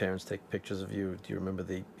parents take pictures of you, do you remember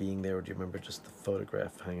the being there, or do you remember just the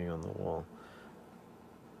photograph hanging on the wall?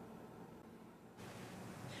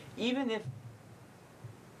 Even if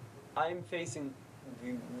I'm facing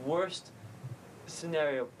the worst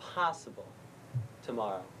scenario possible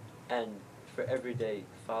tomorrow and for every day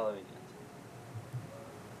following it,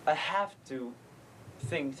 I have to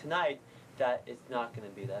think tonight that it's not going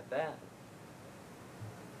to be that bad.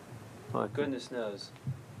 Well, goodness knows,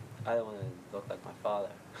 I don't want to look like my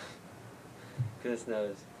father. Goodness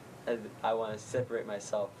knows, I want to separate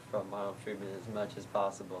myself from Arnold Friedman as much as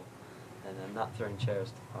possible, and I'm not throwing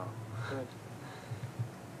chairs tomorrow. Good.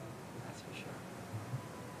 That's for sure.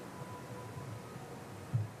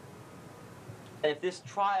 And if this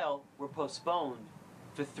trial were postponed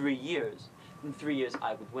for 3 years, in 3 years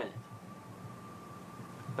I would win it.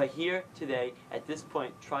 But here, today, at this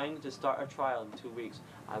point, trying to start a trial in 2 weeks,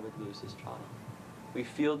 I would lose this trial. We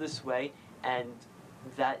feel this way, and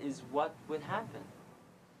that is what would happen.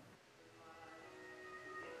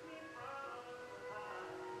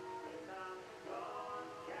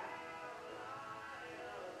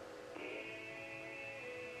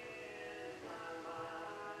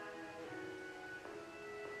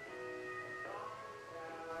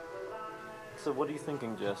 So what are you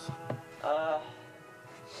thinking, Jess? I'm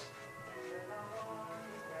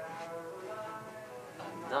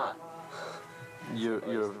not.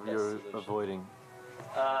 You're avoiding.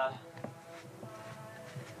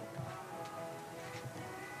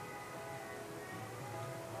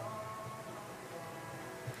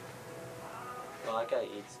 Well, I gotta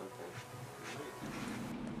eat something.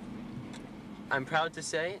 I'm proud to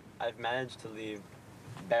say I've managed to leave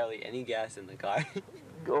barely any gas in the car.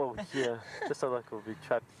 Oh, yeah. Just so like we'll be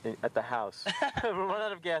trapped at the house. We'll run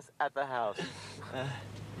out of gas at the house. Are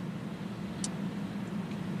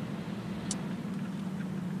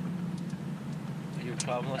you a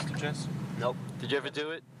child molester, Jess? Nope. Did you ever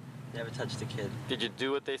do it? Never touched a kid. Did you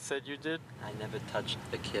do what they said you did? I never touched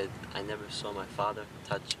a kid. I never saw my father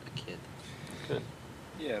touch a kid. Good.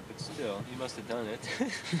 Yeah, but still, he must have done it.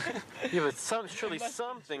 Yeah, but surely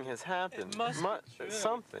something has happened. It must be true.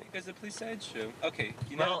 Something. Because the police said it's true. Okay,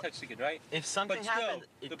 you never touched the kid, right? If something but still, happened,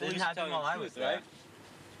 it the didn't police happen while I was there. Right?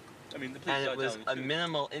 I mean, the police And are it was telling a the truth.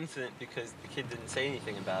 minimal incident because the kid didn't say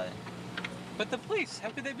anything about it. But the police,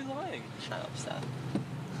 how could they be lying? Shut up, Seth.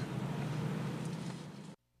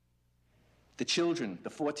 The children, the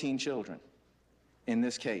 14 children, in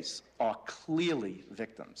this case, are clearly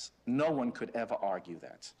victims. No one could ever argue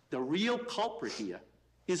that. The real culprit here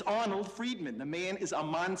is Arnold Friedman. The man is a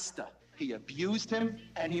monster. He abused him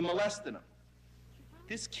and he molested him.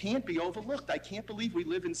 This can't be overlooked. I can't believe we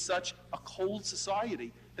live in such a cold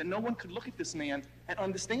society that no one could look at this man and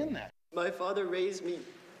understand that. My father raised me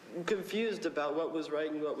confused about what was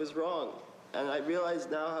right and what was wrong. And I realize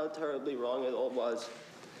now how terribly wrong it all was.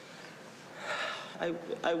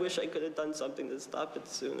 I wish I could have done something to stop it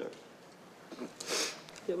sooner.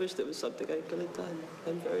 I wish there was something I could have done.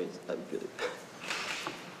 I'm really, I'm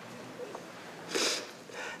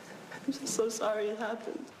just so sorry it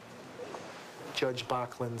happened. Judge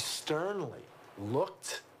Bachland sternly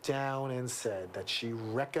looked down and said that she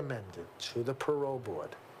recommended to the parole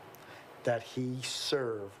board that he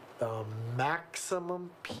serve the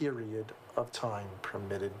maximum period of time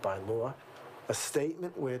permitted by law, a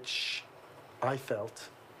statement which I felt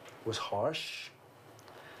was harsh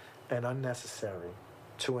and unnecessary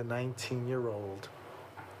to a 19-year-old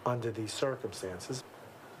under these circumstances.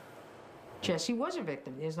 Jesse was a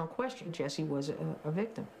victim, there's no question. Jesse was a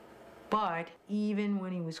victim. But even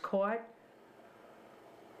when he was caught,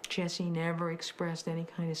 Jesse never expressed any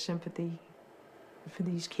kind of sympathy for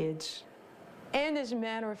these kids. And as a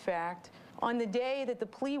matter of fact, on the day that the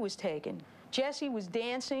plea was taken, Jesse was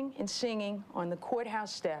dancing and singing on the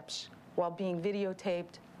courthouse steps while being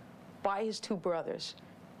videotaped by his two brothers.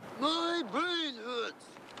 My brain hurts.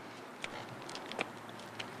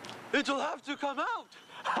 It'll have to come out.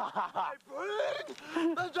 My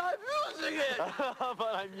brain, but I'm using it.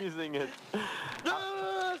 But I'm using it.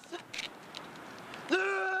 Nurse!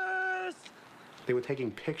 Nurse! They were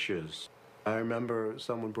taking pictures. I remember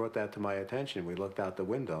someone brought that to my attention. We looked out the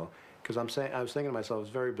window because I was thinking to myself, it's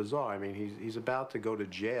very bizarre. I mean, he's about to go to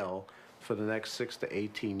jail for the next 6 to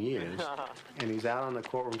 18 years, and he's out on the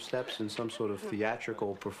courtroom steps in some sort of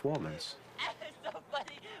theatrical performance.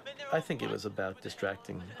 I think it was about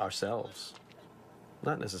distracting ourselves,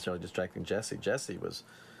 not necessarily distracting Jesse. Jesse was,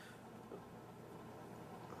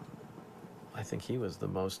 I think he was the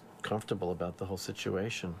most comfortable about the whole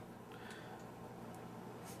situation.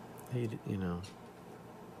 He, you know,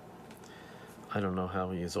 I don't know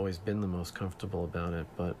how he has always been the most comfortable about it,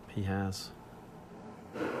 but he has.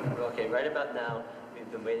 Okay, right about now,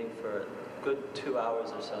 we've been waiting for a good 2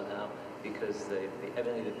 hours or so now because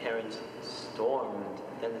evidently the parents stormed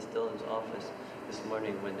Dennis Dillon's office this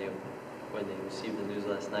morning when they received the news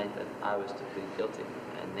last night that I was to plead guilty,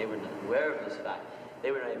 and they were not aware of this fact.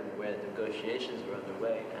 They were not even aware that negotiations were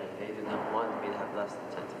underway, and they did not want me to have less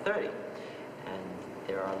than 10 to 30. And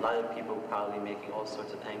there are a lot of people probably making all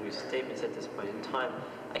sorts of angry statements at this point in time.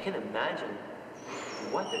 I can imagine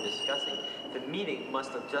what they're discussing. The meeting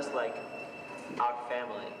must look just like our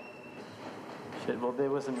family. Shit, well, there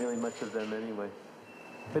wasn't really much of them anyway.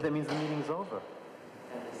 But that means the meeting's over.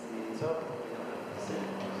 And the meeting's over.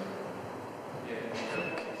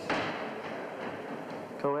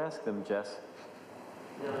 Go ask them, Jess.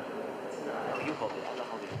 No, you hold it. I'm not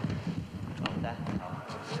holding it. Oh, that.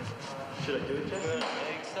 Should I do it, Jess?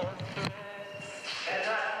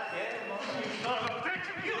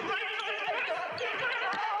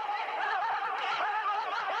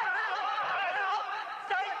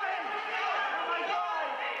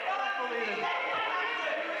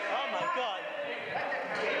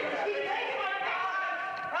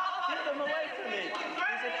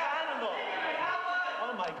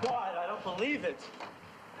 Believe it.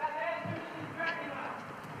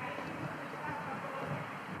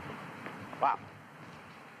 Wow.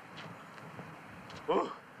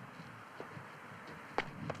 Ooh.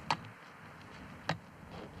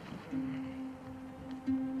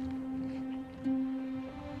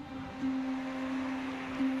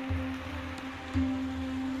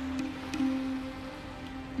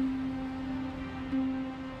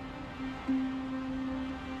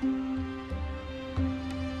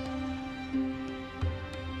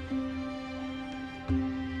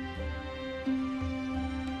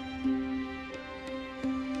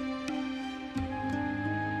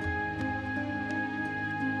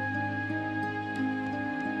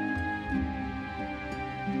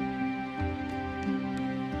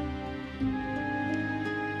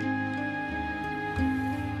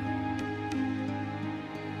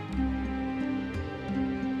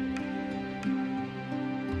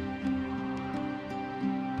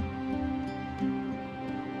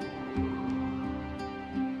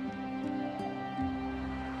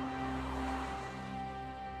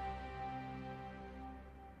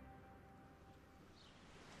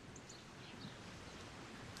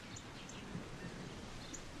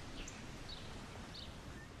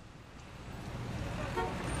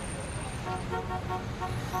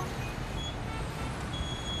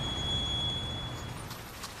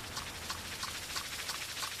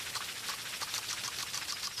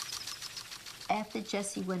 After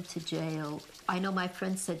Jesse went to jail, I know my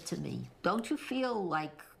friend said to me, don't you feel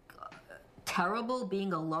like terrible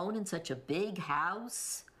being alone in such a big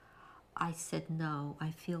house? I said, no,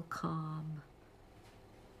 I feel calm.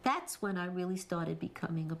 That's when I really started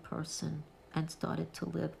becoming a person and started to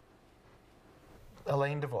live.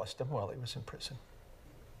 Elaine divorced him while he was in prison.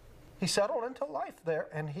 He settled into life there,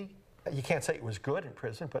 and you can't say it was good in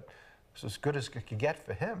prison, but it was as good as it could get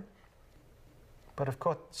for him. But of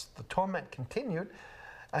course, the torment continued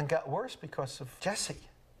and got worse because of Jesse.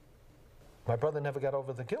 My brother never got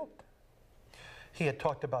over the guilt. He had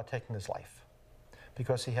talked about taking his life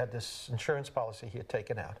because he had this insurance policy he had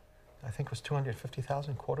taken out. I think it was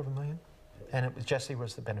 $250,000, $250,000, and Jesse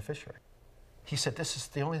was the beneficiary. He said, this is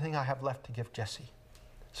the only thing I have left to give Jesse.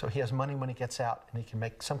 So he has money when he gets out, and he can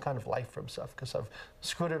make some kind of life for himself, because I've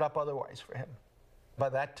screwed it up otherwise for him. By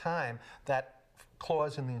that time, that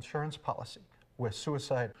clause in the insurance policy, where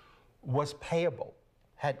suicide was payable,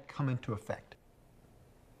 had come into effect.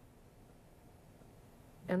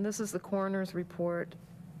 And this is the coroner's report.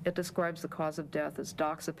 It describes the cause of death as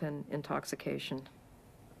doxepin intoxication,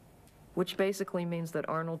 which basically means that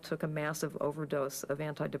Arnold took a massive overdose of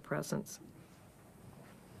antidepressants.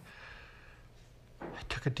 I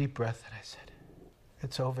took a deep breath and I said,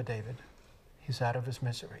 it's over, David. He's out of his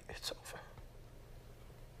misery. It's over.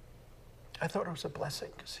 I thought it was a blessing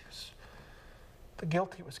because the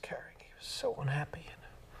guilt he was carrying. He was so unhappy. And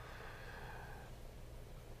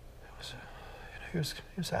he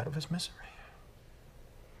was out of his misery.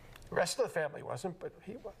 The rest of the family wasn't, but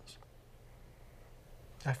he was.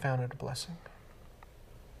 I found it a blessing.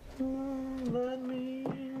 Let me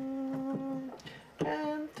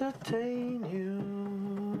entertain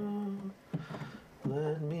you.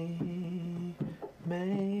 Let me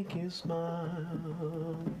make you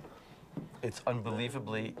smile. It's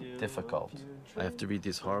unbelievably difficult. I have to read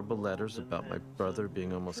these horrible letters about my brother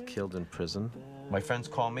being almost killed in prison. My friends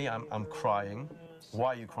call me, I'm crying.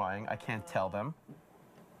 Why are you crying? I can't tell them.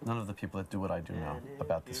 None of the people that do what I do know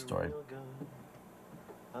about this story.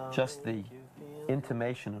 Just the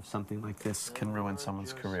intimation of something like this can ruin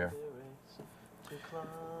someone's career.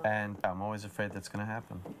 And I'm always afraid that's going to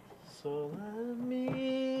happen. So let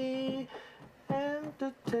me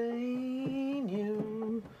entertain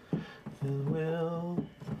you. We'll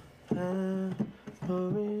have a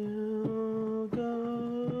real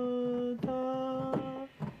good time.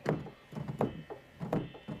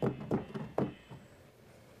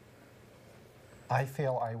 I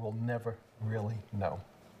feel I will never really know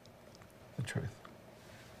the truth.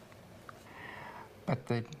 But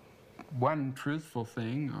the one truthful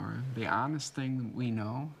thing, or the honest thing that we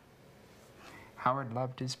know, Howard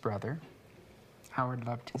loved his brother. Howard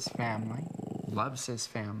loved his family, loves his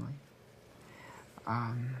family.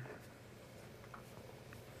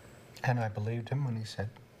 And I believed him when he said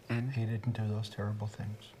he didn't do those terrible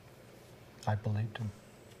things. I believed him.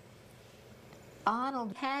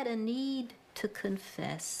 Arnold had a need to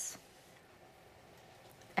confess,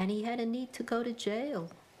 and he had a need to go to jail.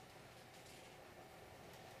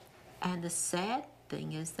 And the sad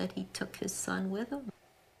thing is that he took his son with him.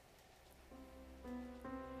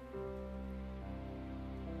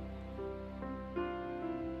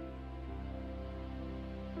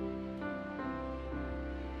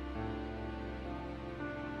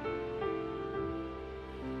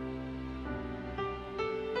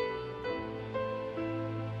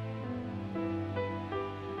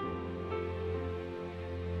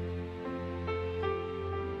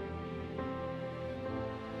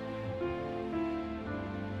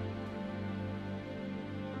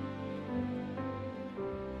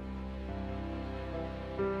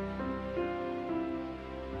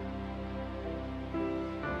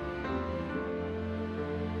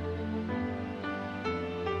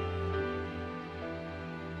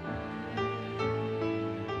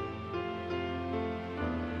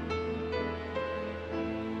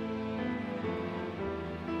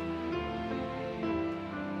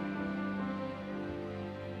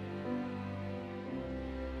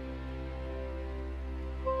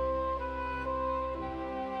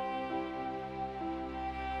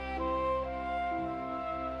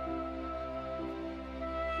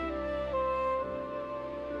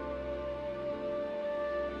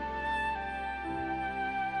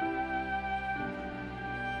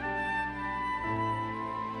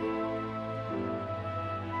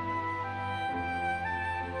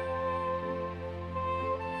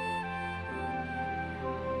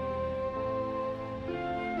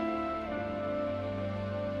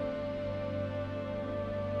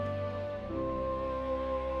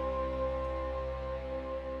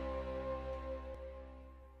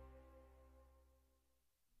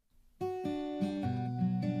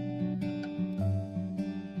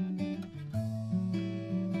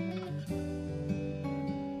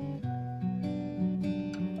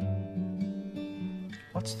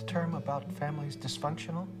 what's the term about families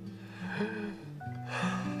dysfunctional?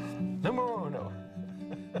 Numero uno.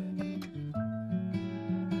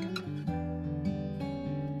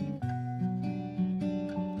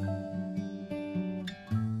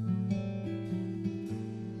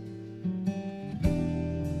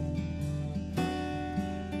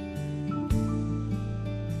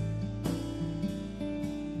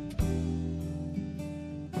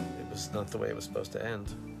 Not the way it was supposed to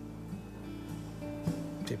end.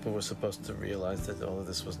 People were supposed to realize that all of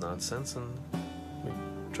this was nonsense and we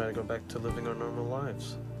try to go back to living our normal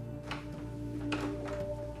lives.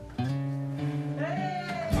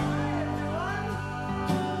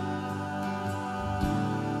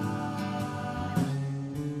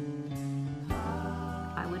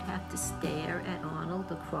 I would have to stare at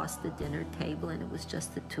Arnold across the dinner table, and it was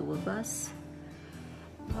just the two of us.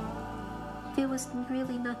 There was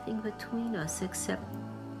really nothing between us except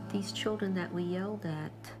these children that we yelled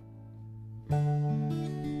at.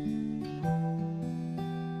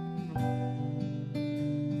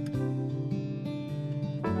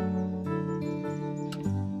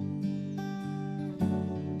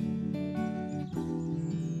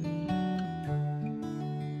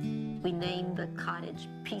 We named the cottage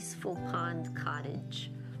Peaceful Pond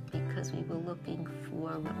Cottage because we were looking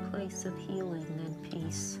for a place of healing and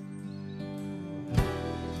peace.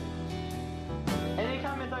 Any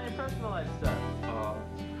comments on your personal life stuff?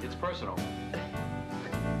 It's personal.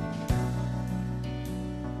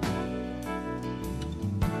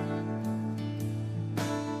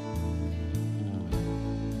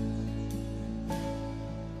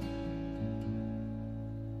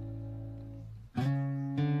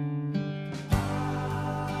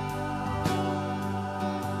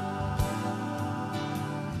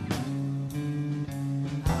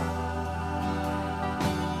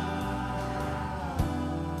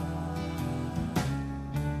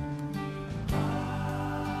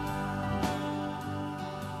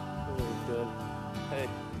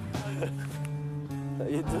 How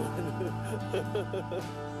you doing?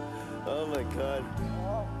 Oh my God.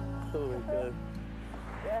 Oh my God.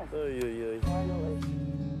 Yes. Oh, yeah. Finally.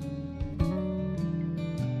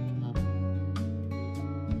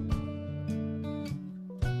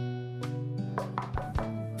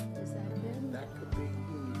 Is that him? That could be.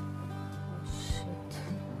 Oh, shit.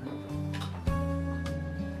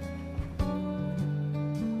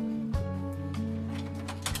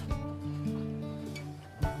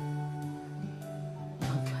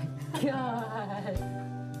 God.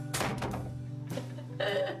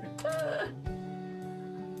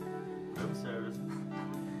 Room service.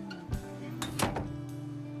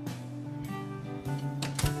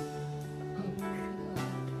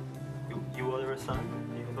 You order a son?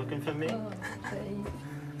 You looking for me? Oh, babe.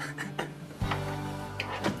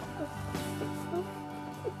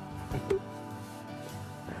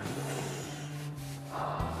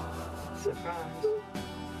 Surprise.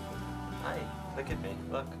 Hi, look at me,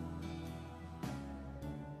 look.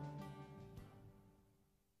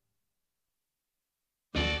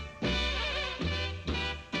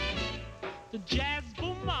 The jazz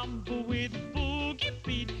boom mambo with boogie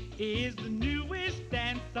beat is the newest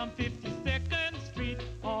dance on 50